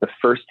 the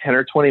first 10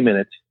 or 20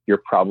 minutes,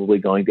 you're probably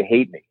going to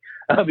hate me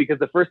because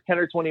the first 10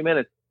 or 20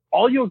 minutes,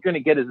 all you're going to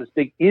get is this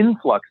big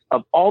influx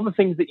of all the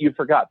things that you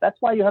forgot. That's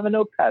why you have a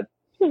notepad.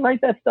 Just write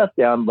that stuff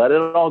down, let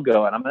it all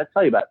go. And I'm going to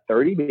tell you about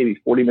 30, maybe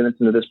 40 minutes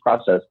into this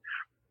process,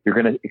 you're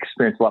going to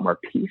experience a lot more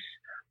peace.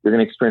 You're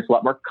going to experience a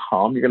lot more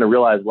calm. You're going to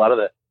realize a lot of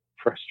the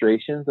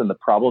frustrations and the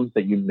problems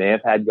that you may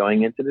have had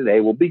going into today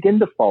will begin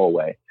to fall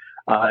away.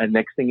 And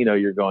next thing you know,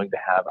 you're going to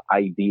have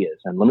ideas.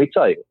 And let me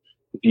tell you,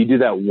 if you do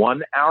that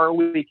 1 hour a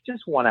week,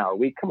 just 1 hour a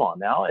week, come on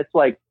now, it's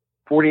like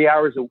 40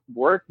 hours of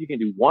work. You can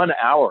do 1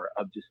 hour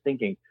of just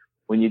thinking.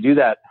 When you do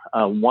that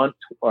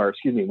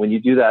when you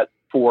do that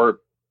for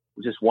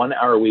just 1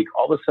 hour a week,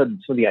 all of a sudden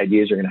some of the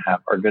ideas you're going to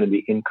have are going to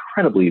be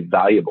incredibly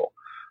valuable,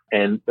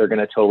 and they're going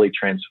to totally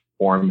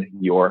transform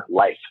your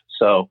life.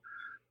 So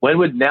when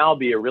would now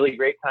be a really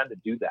great time to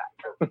do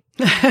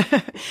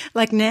that?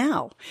 Like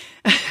now.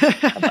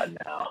 How about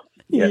now?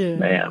 Yes,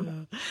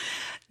 ma'am.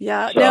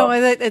 Yeah, so,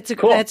 no,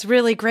 cool. That's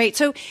really great.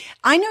 So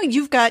I know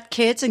you've got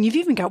kids, and you've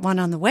even got one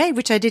on the way,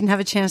 which I didn't have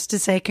a chance to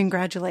say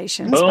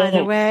congratulations, by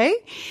the way.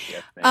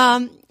 Yes,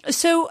 ma'am.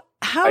 So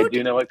I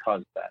do know what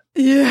caused that.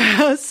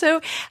 Yeah.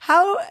 So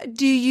how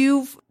do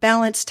you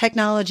balance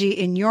technology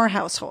in your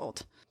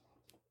household?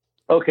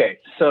 Okay.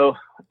 So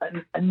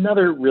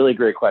another really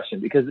great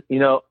question, because,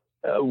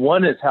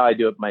 one is how I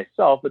do it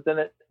myself, but then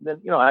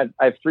I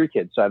have 3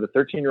 kids. So I have a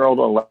 13-year-old,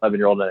 an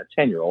 11-year-old, and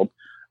a 10-year-old.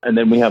 And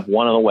then we have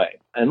one on the way.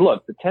 And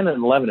look, the 10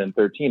 and 11 and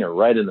 13 are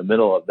right in the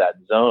middle of that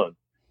zone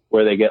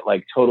where they get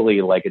totally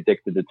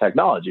addicted to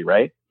technology,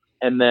 right?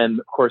 And then,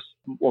 of course,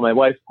 my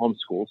wife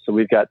homeschools, so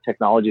we've got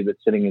technology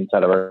that's sitting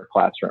inside of our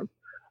classroom.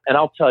 And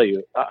I'll tell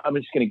you, I'm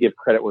just going to give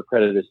credit where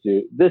credit is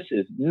due.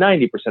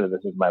 90% of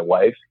this is my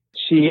wife.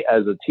 She,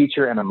 as a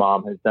teacher and a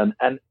mom, has done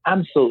an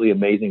absolutely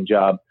amazing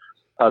job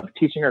of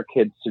teaching our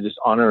kids to just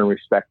honor and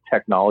respect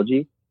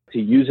technology, to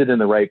use it in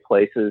the right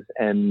places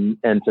and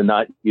to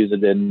not use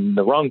it in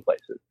the wrong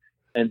places.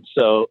 And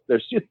so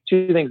there's just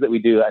 2 things that we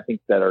do, I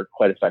think, that are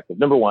quite effective.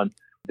 Number one,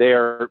 they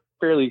are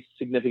fairly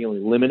significantly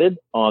limited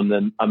on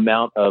the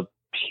amount of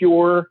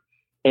pure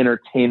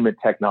entertainment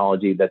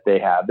technology that they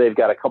have. They've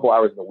got a couple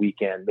hours in the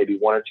weekend, maybe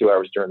 1 or 2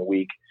 hours during the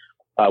week,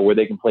 where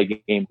they can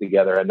play games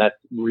together. And that's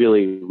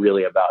really,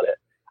 really about it.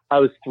 I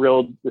was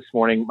thrilled this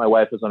morning. My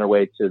wife was on her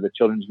way to the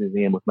Children's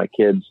Museum with my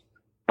kids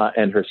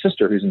and her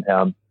sister who's in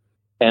town.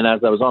 And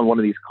as I was on one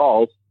of these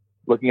calls,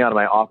 looking out of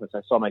my office,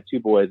 I saw my 2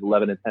 boys,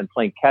 11 and 10,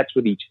 playing catch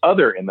with each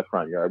other in the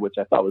front yard, which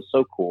I thought was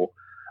so cool.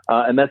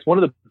 And that's one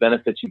of the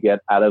benefits you get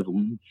out of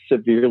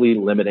severely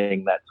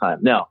limiting that time.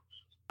 Now,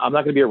 I'm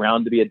not going to be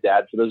around to be a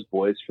dad for those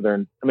boys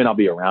I'll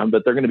be around,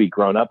 but they're going to be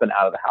grown up and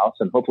out of the house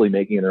and hopefully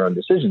making their own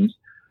decisions.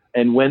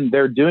 And when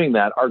they're doing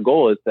that, our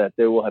goal is that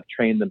they will have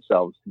trained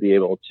themselves to be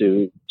able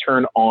to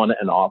turn on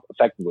and off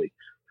effectively.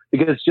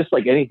 Because it's just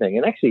like anything.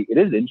 And actually, it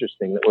is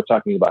interesting that we're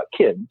talking about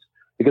kids,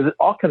 because it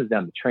all comes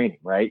down to training,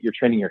 right? You're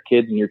training your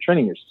kids and you're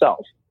training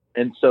yourself.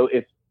 And so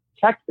if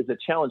tech is a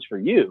challenge for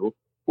you,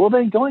 well,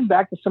 then going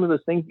back to some of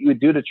those things that you would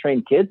do to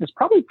train kids is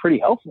probably pretty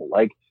helpful.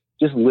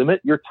 Just limit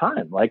your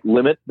time,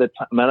 limit the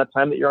amount of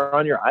time that you're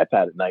on your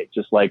iPad at night,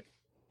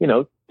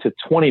 to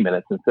 20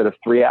 minutes instead of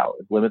 3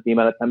 hours. Limit the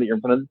amount of time that you're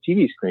in front of the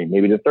TV screen,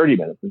 maybe to 30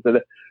 minutes instead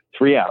of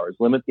 3 hours.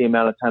 Limit the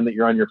amount of time that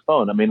you're on your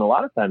phone. A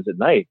lot of times at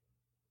night,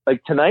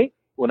 like tonight,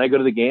 when I go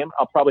to the game,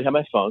 I'll probably have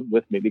my phone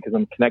with me because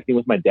I'm connecting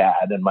with my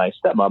dad and my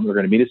stepmom who are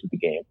going to meet us at the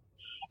game.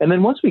 And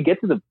then once we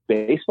get to the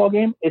baseball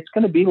game, it's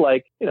going to be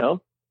like,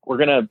 we're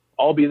going to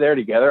all be there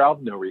together. I'll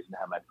have no reason to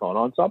have my phone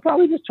on. So I'll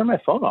probably just turn my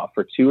phone off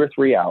for 2 or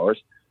 3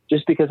 hours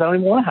just because I don't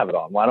even want to have it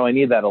on. Why do I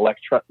need that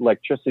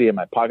electricity in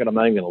my pocket? I'm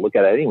not even going to look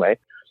at it anyway.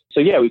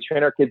 So yeah, we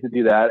train our kids to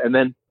do that. And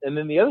then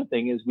the other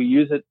thing is we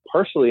use it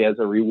partially as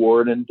a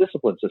reward and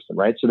discipline system,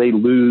 right? So they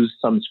lose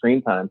some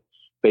screen time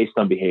based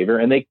on behavior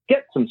and they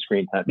get some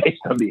screen time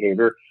based on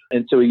behavior.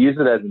 And so we use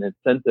it as an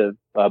incentive,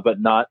 but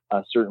not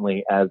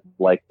certainly as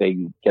like they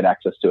get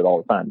access to it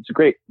all the time. It's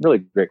a really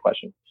great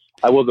question.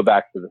 I will go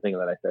back to the thing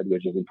that I said,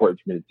 which is important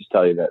for me to just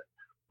tell you that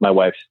my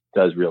wife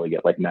does really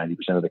get like 90%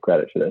 of the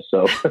credit for this.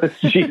 So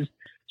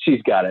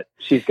she's got it.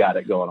 She's got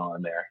it going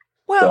on there.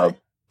 Well,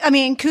 I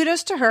mean,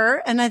 kudos to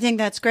her. And I think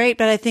that's great.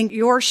 But I think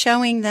you're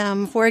showing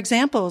them, for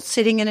example,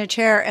 sitting in a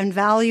chair and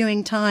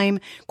valuing time,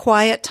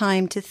 quiet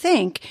time to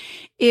think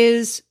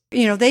is,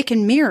 they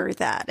can mirror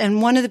that.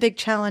 And one of the big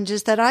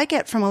challenges that I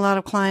get from a lot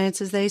of clients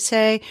is they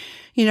say,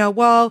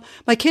 well,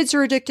 my kids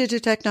are addicted to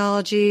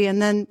technology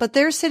but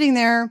they're sitting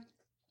there.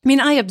 I mean,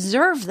 I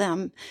observe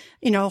them,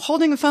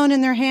 holding a phone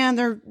in their hand.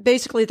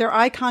 Their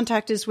eye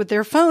contact is with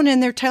their phone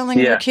and they're telling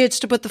their kids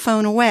to put the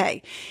phone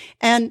away.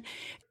 And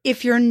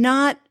if you're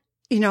not,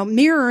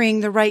 mirroring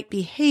the right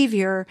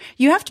behavior,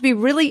 you have to be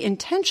really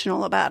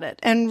intentional about it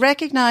and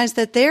recognize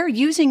that they're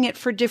using it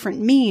for different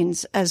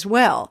means as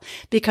well,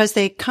 because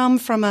they come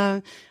from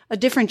a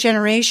different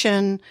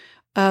generation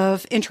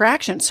of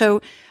interaction.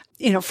 So,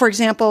 for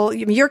example,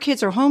 your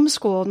kids are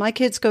homeschooled. My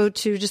kids go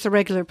to just a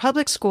regular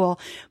public school.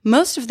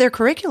 Most of their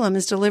curriculum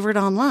is delivered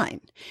online.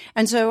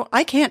 And so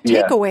I can't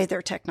take away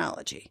their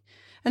technology.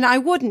 And I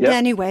wouldn't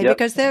anyway,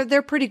 because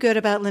they're pretty good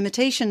about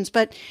limitations,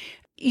 but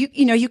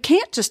you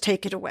can't just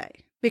take it away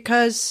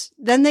because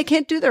then they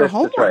can't do their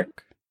homework. That's right.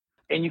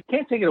 And you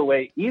can't take it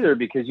away either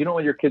because you don't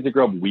want your kids to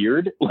grow up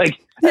weird.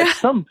 Like at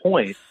some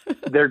point,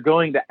 they're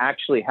going to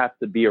actually have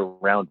to be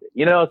around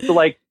it. So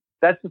like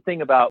that's the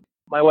thing about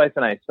my wife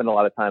and I spend a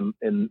lot of time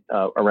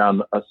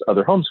around us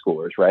other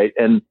homeschoolers, right?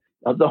 And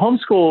the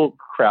homeschool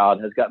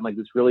crowd has gotten like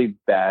this really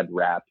bad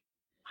rap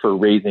for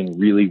raising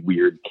really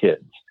weird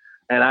kids.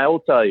 And I will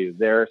tell you,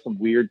 there are some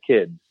weird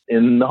kids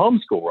in the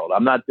homeschool world.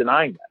 I'm not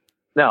denying that.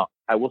 Now,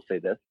 I will say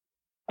this.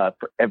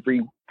 For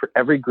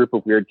every group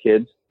of weird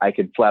kids, I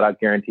can flat out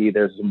guarantee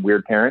there's some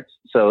weird parents.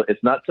 So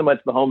it's not so much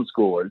the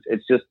homeschoolers.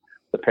 It's just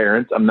the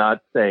parents. I'm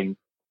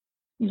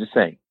just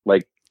saying,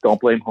 like,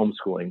 don't blame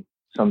homeschooling.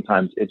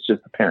 Sometimes it's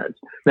just the parents.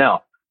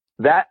 Now,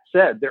 that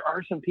said, there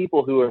are some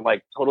people who are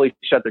like totally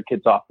shut their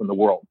kids off from the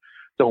world.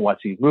 Don't watch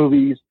these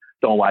movies.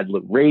 Don't watch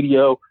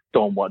radio.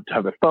 Don't want to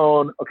have a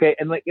phone. Okay.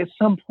 And like at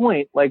some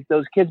point, like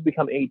those kids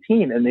become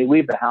 18 and they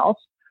leave the house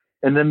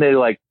and then they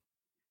like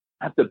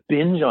have to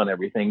binge on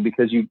everything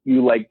because you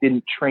like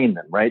didn't train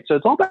them. Right. So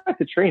it's all back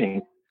to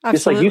training. Absolutely.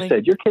 Just like you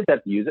said, your kids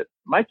have to use it.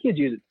 My kids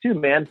use it too,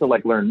 man, to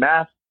like learn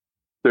math.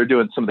 They're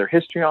doing some of their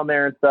history on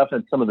there and stuff.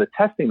 And some of the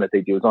testing that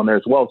they do is on there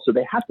as well. So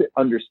they have to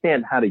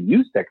understand how to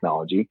use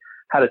technology,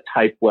 how to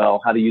type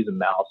well, how to use a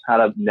mouse, how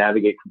to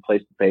navigate from place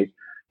to place.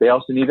 They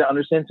also need to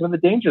understand some of the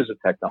dangers of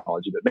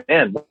technology. But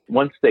man,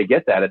 once they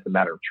get that, it's a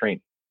matter of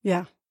training.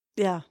 Yeah.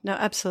 Yeah, no,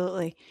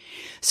 absolutely.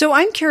 So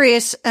I'm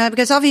curious,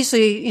 because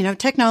obviously,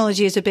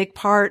 technology is a big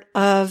part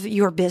of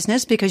your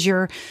business because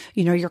your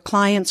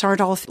clients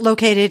aren't all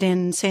located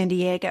in San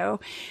Diego.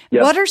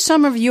 Yep. What are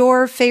some of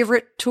your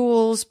favorite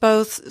tools,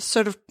 both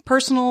sort of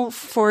personal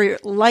for your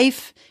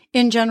life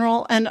in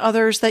general and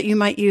others that you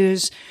might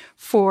use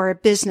for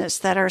business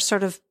that are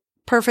sort of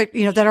perfect,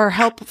 that are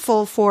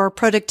helpful for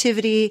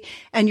productivity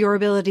and your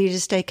ability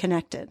to stay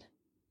connected?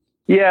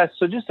 Yeah.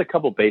 So just a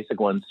couple basic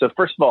ones. So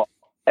first of all,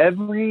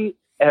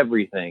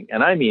 everything,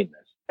 and I mean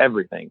this,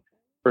 everything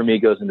for me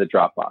goes into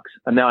Dropbox.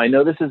 And now I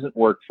know this isn't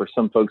work for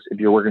some folks if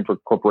you're working for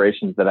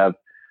corporations that have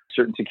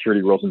certain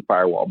security rules and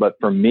firewall. But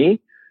for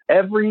me,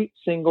 every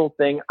single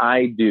thing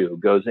I do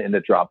goes into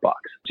Dropbox.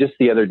 Just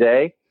the other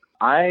day,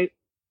 I'm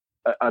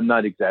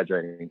not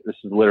exaggerating. This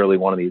is literally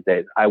one of these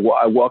days. I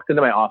walked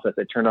into my office.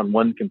 I turned on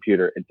one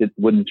computer. It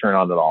wouldn't turn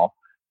on at all.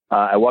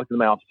 I walked into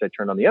my office. I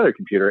turned on the other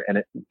computer, and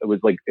it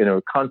was like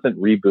a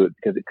constant reboot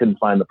because it couldn't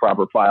find the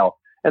proper file.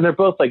 And they're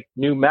both like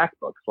new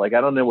MacBooks. Like, I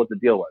don't know what the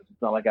deal was.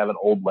 It's not like I have an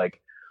old, like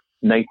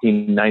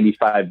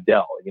 1995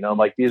 Dell,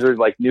 like these are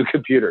like new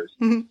computers.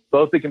 Mm-hmm.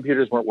 Both the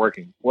computers weren't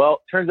working.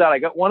 Well, turns out I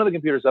got one of the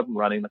computers up and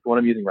running. That's the one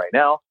I'm using right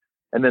now.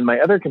 And then my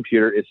other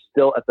computer is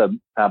still at the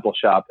Apple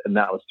shop. And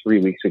that was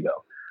 3 weeks ago.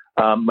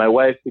 My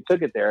wife, we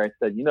took it there. I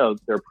said,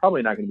 they're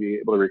probably not going to be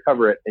able to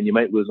recover it and you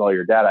might lose all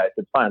your data. I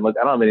said, fine, look,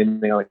 I don't have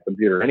anything on the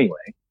computer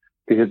anyway,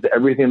 because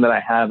everything that I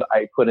have,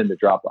 I put into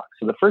Dropbox.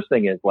 So the first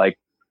thing is like,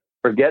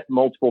 forget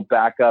multiple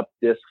backup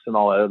disks and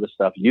all that other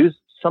stuff. Use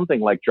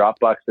something like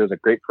Dropbox. There's a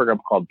great program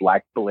called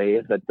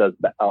Blackblaze that does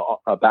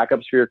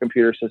backups for your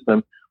computer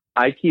system.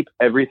 I keep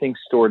everything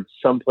stored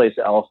someplace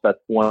else. That's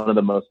one of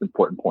the most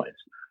important points.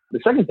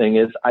 The second thing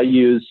is I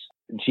use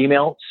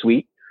Gmail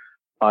Suite,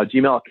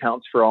 Gmail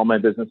accounts for all my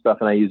business stuff,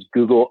 and I use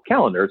Google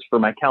Calendars for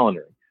my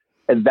calendaring.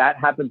 And that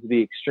happens to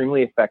be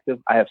extremely effective.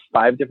 I have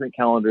 5 different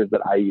calendars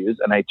that I use,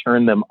 and I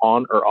turn them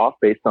on or off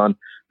based on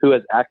who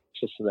has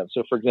access to them.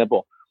 So, for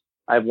example,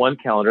 I have one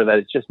calendar that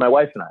is just my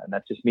wife and I, and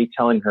that's just me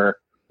telling her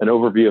an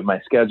overview of my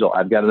schedule.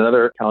 I've got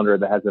another calendar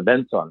that has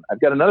events on it. I've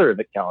got another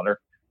event calendar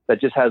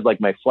that just has like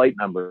my flight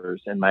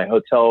numbers and my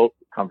hotel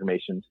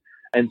confirmations.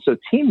 And so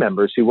team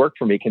members who work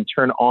for me can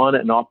turn on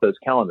and off those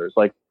calendars.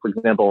 Like, for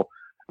example,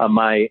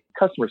 my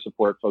customer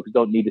support folks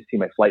don't need to see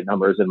my flight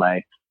numbers and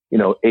my,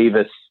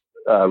 Avis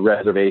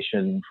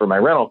reservation for my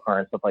rental car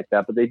and stuff like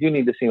that, but they do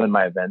need to see when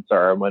my events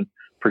are. And when,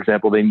 for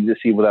example, they need to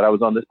see that I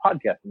was on this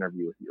podcast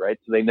interview with you, right?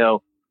 So they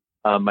know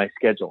my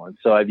schedule. And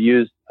so I've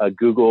used a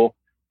Google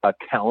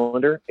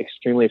Calendar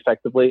extremely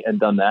effectively and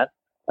done that.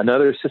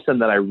 Another system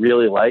that I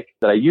really like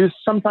that I use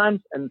sometimes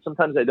and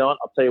sometimes I don't,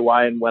 I'll tell you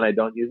why and when I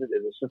don't use it,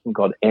 is a system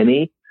called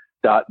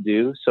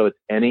Any.do. So it's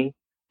Any,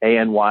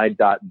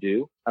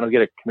 ANY.do. I don't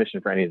get a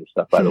commission for any of this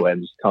stuff, by the way.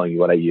 I'm just telling you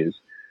what I use.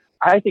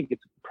 I think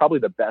it's probably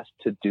the best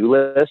to-do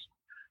list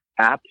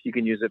app. You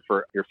can use it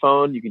for your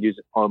phone. You can use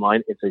it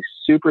online. It's a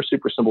super,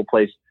 super simple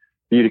place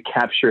for you to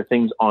capture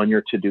things on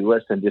your to-do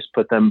list and just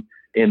put them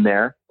in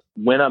there.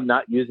 When I'm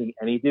not using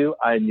Any.do,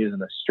 I'm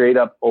using a straight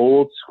up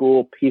old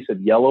school piece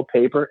of yellow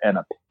paper and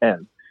a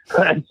pen.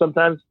 And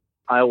sometimes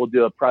I will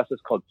do a process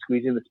called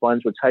squeezing the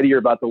sponge, which Heidi, you're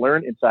about to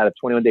learn inside of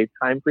 21 Day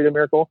Time Freedom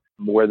Miracle,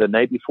 where the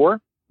night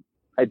before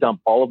I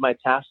dump all of my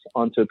tasks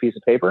onto a piece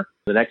of paper.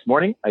 The next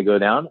morning, I go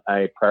down,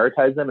 I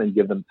prioritize them and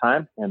give them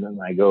time. And then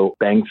I go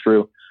bang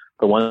through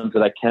the ones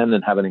that I can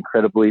and have an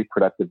incredibly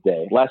productive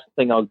day. Last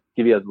thing I'll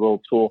give you as a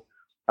little tool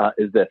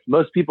is this.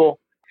 Most people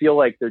feel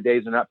like their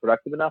days are not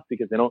productive enough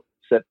because they don't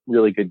set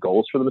really good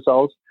goals for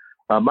themselves.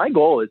 My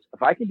goal is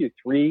if I can do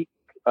 3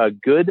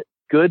 good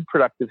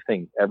productive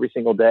things every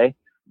single day,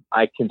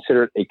 I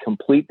consider it a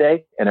complete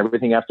day, and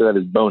everything after that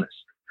is bonus.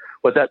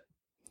 What that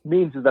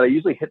means is that I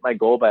usually hit my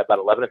goal by about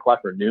 11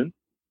 o'clock or noon.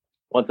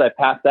 Once I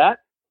pass that,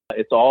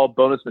 it's all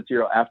bonus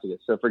material after this.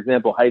 So for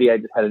example, Heidi, I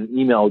just had an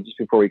email just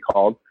before we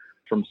called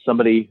from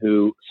somebody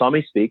who saw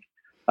me speak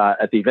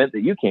at the event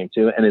that you came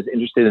to and is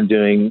interested in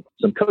doing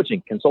some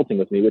coaching, consulting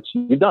with me, which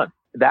you've done.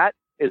 That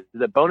is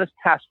a bonus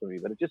task for me,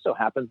 but it just so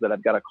happens that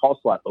I've got a call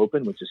slot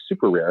open, which is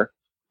super rare.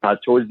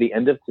 Towards the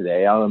end of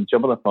today, I'll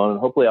jump on the phone and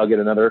hopefully I'll get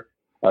another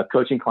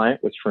coaching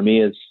client, which for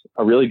me is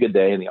a really good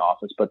day in the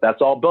office, but that's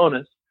all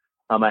bonus.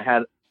 I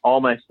had all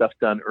my stuff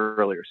done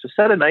earlier. So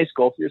set a nice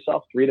goal for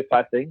yourself, 3 to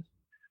 5 things.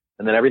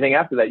 And then everything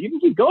after that, you can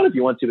keep going if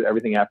you want to, but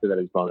everything after that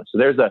is bonus. So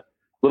there's a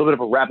little bit of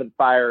a rapid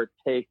fire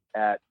take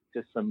at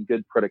just some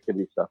good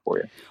productivity stuff for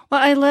you.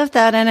 Well, I love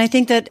that. And I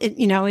think that,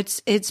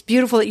 it's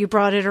beautiful that you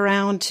brought it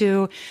around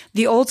to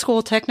the old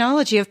school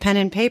technology of pen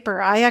and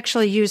paper. I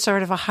actually use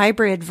sort of a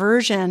hybrid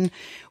version,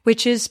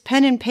 which is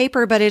pen and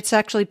paper, but it's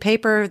actually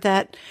paper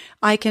that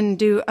I can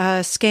do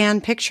a scan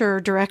picture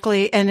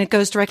directly and it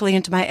goes directly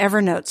into my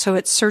Evernote. So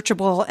it's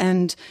searchable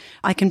and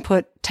I can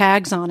put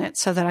tags on it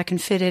so that I can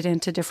fit it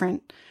into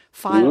different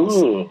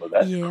files. Ooh,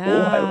 that's cool.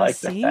 I like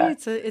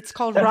that. It's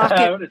called Rocket.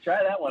 I'm going to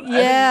try that one.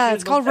 Yeah,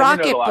 it's called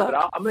Rocket Book.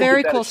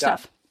 Very cool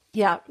stuff. Shot.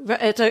 Yeah,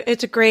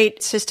 it's a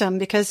great system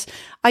because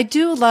I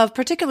do love,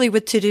 particularly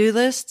with to-do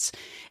lists,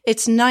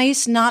 it's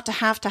nice not to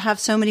have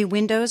so many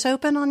windows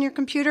open on your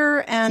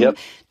computer and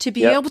to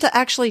be able to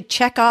actually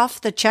check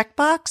off the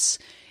checkbox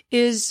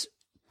is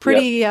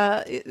pretty,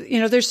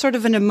 there's sort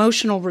of an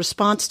emotional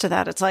response to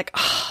that. It's like,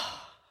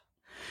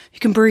 you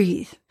can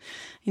breathe.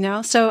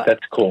 So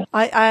that's cool.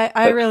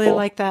 I really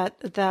like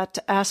that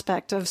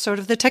aspect of sort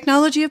of the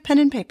technology of pen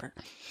and paper.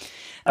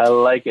 I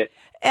like it.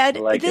 Ed,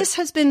 this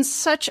has been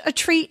such a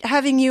treat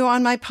having you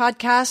on my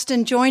podcast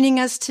and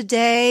joining us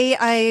today.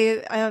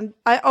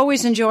 I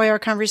always enjoy our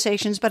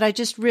conversations, but I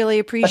just really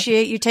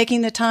appreciate you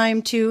taking the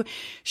time to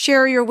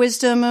share your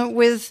wisdom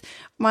with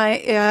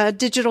my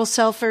digital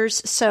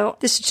selfers. So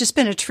this has just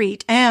been a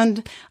treat.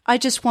 And I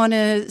just want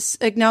to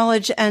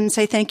acknowledge and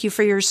say thank you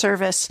for your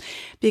service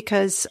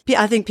because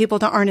I think people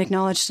aren't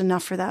acknowledged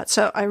enough for that.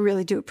 So I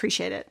really do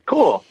appreciate it.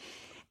 Cool.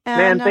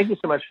 Man, thank you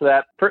so much for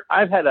that.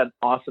 I've had an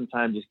awesome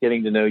time just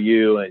getting to know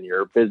you and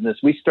your business.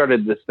 We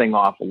started this thing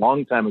off a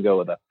long time ago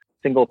with a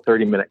single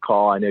 30-minute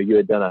call. I know you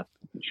had done a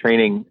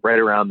training right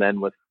around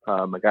then with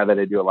a guy that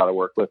I do a lot of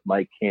work with,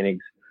 Mike Koenigs.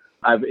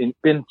 I've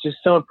been just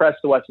so impressed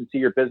to watch and see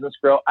your business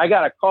grow. I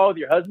got a call with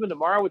your husband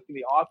tomorrow, which is going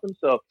to be awesome.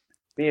 So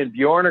me and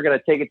Bjorn are going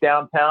to take it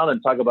downtown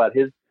and talk about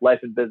his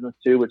life and business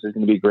too, which is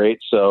going to be great.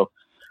 So,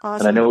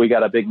 awesome. And I know we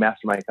got a big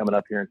mastermind coming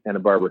up here in Santa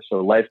Barbara. So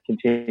life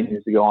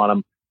continues to go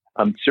on.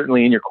 I'm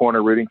certainly in your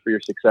corner rooting for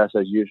your success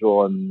as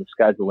usual, and the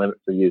sky's the limit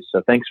for you.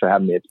 So thanks for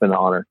having me. It's been an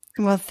honor.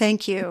 Well,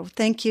 thank you.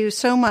 Thank you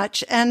so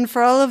much. And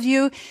for all of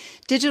you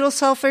digital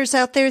selfers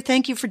out there,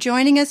 thank you for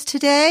joining us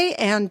today.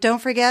 And don't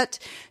forget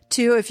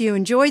to, if you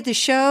enjoyed the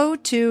show,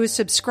 to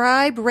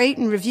subscribe, rate,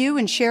 and review,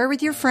 and share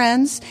with your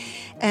friends.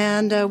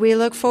 And we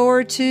look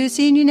forward to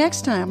seeing you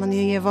next time on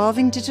the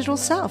Evolving Digital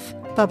Self.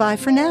 Bye-bye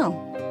for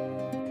now.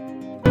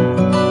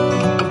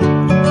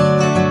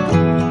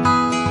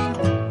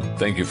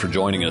 Thank you for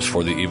joining us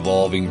for the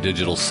Evolving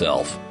Digital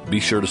Self. Be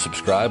sure to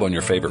subscribe on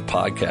your favorite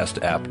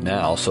podcast app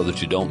now so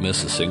that you don't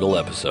miss a single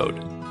episode.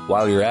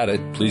 While you're at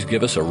it, please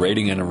give us a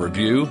rating and a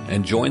review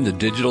and join the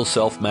digital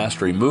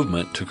self-mastery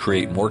movement to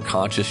create more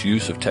conscious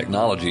use of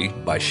technology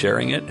by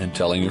sharing it and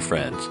telling your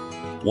friends.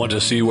 Want to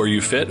see where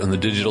you fit on the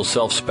digital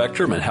self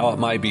spectrum and how it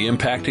might be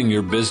impacting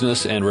your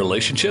business and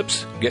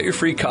relationships? Get your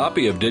free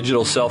copy of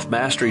Digital Self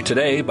Mastery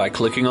today by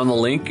clicking on the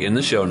link in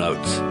the show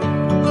notes.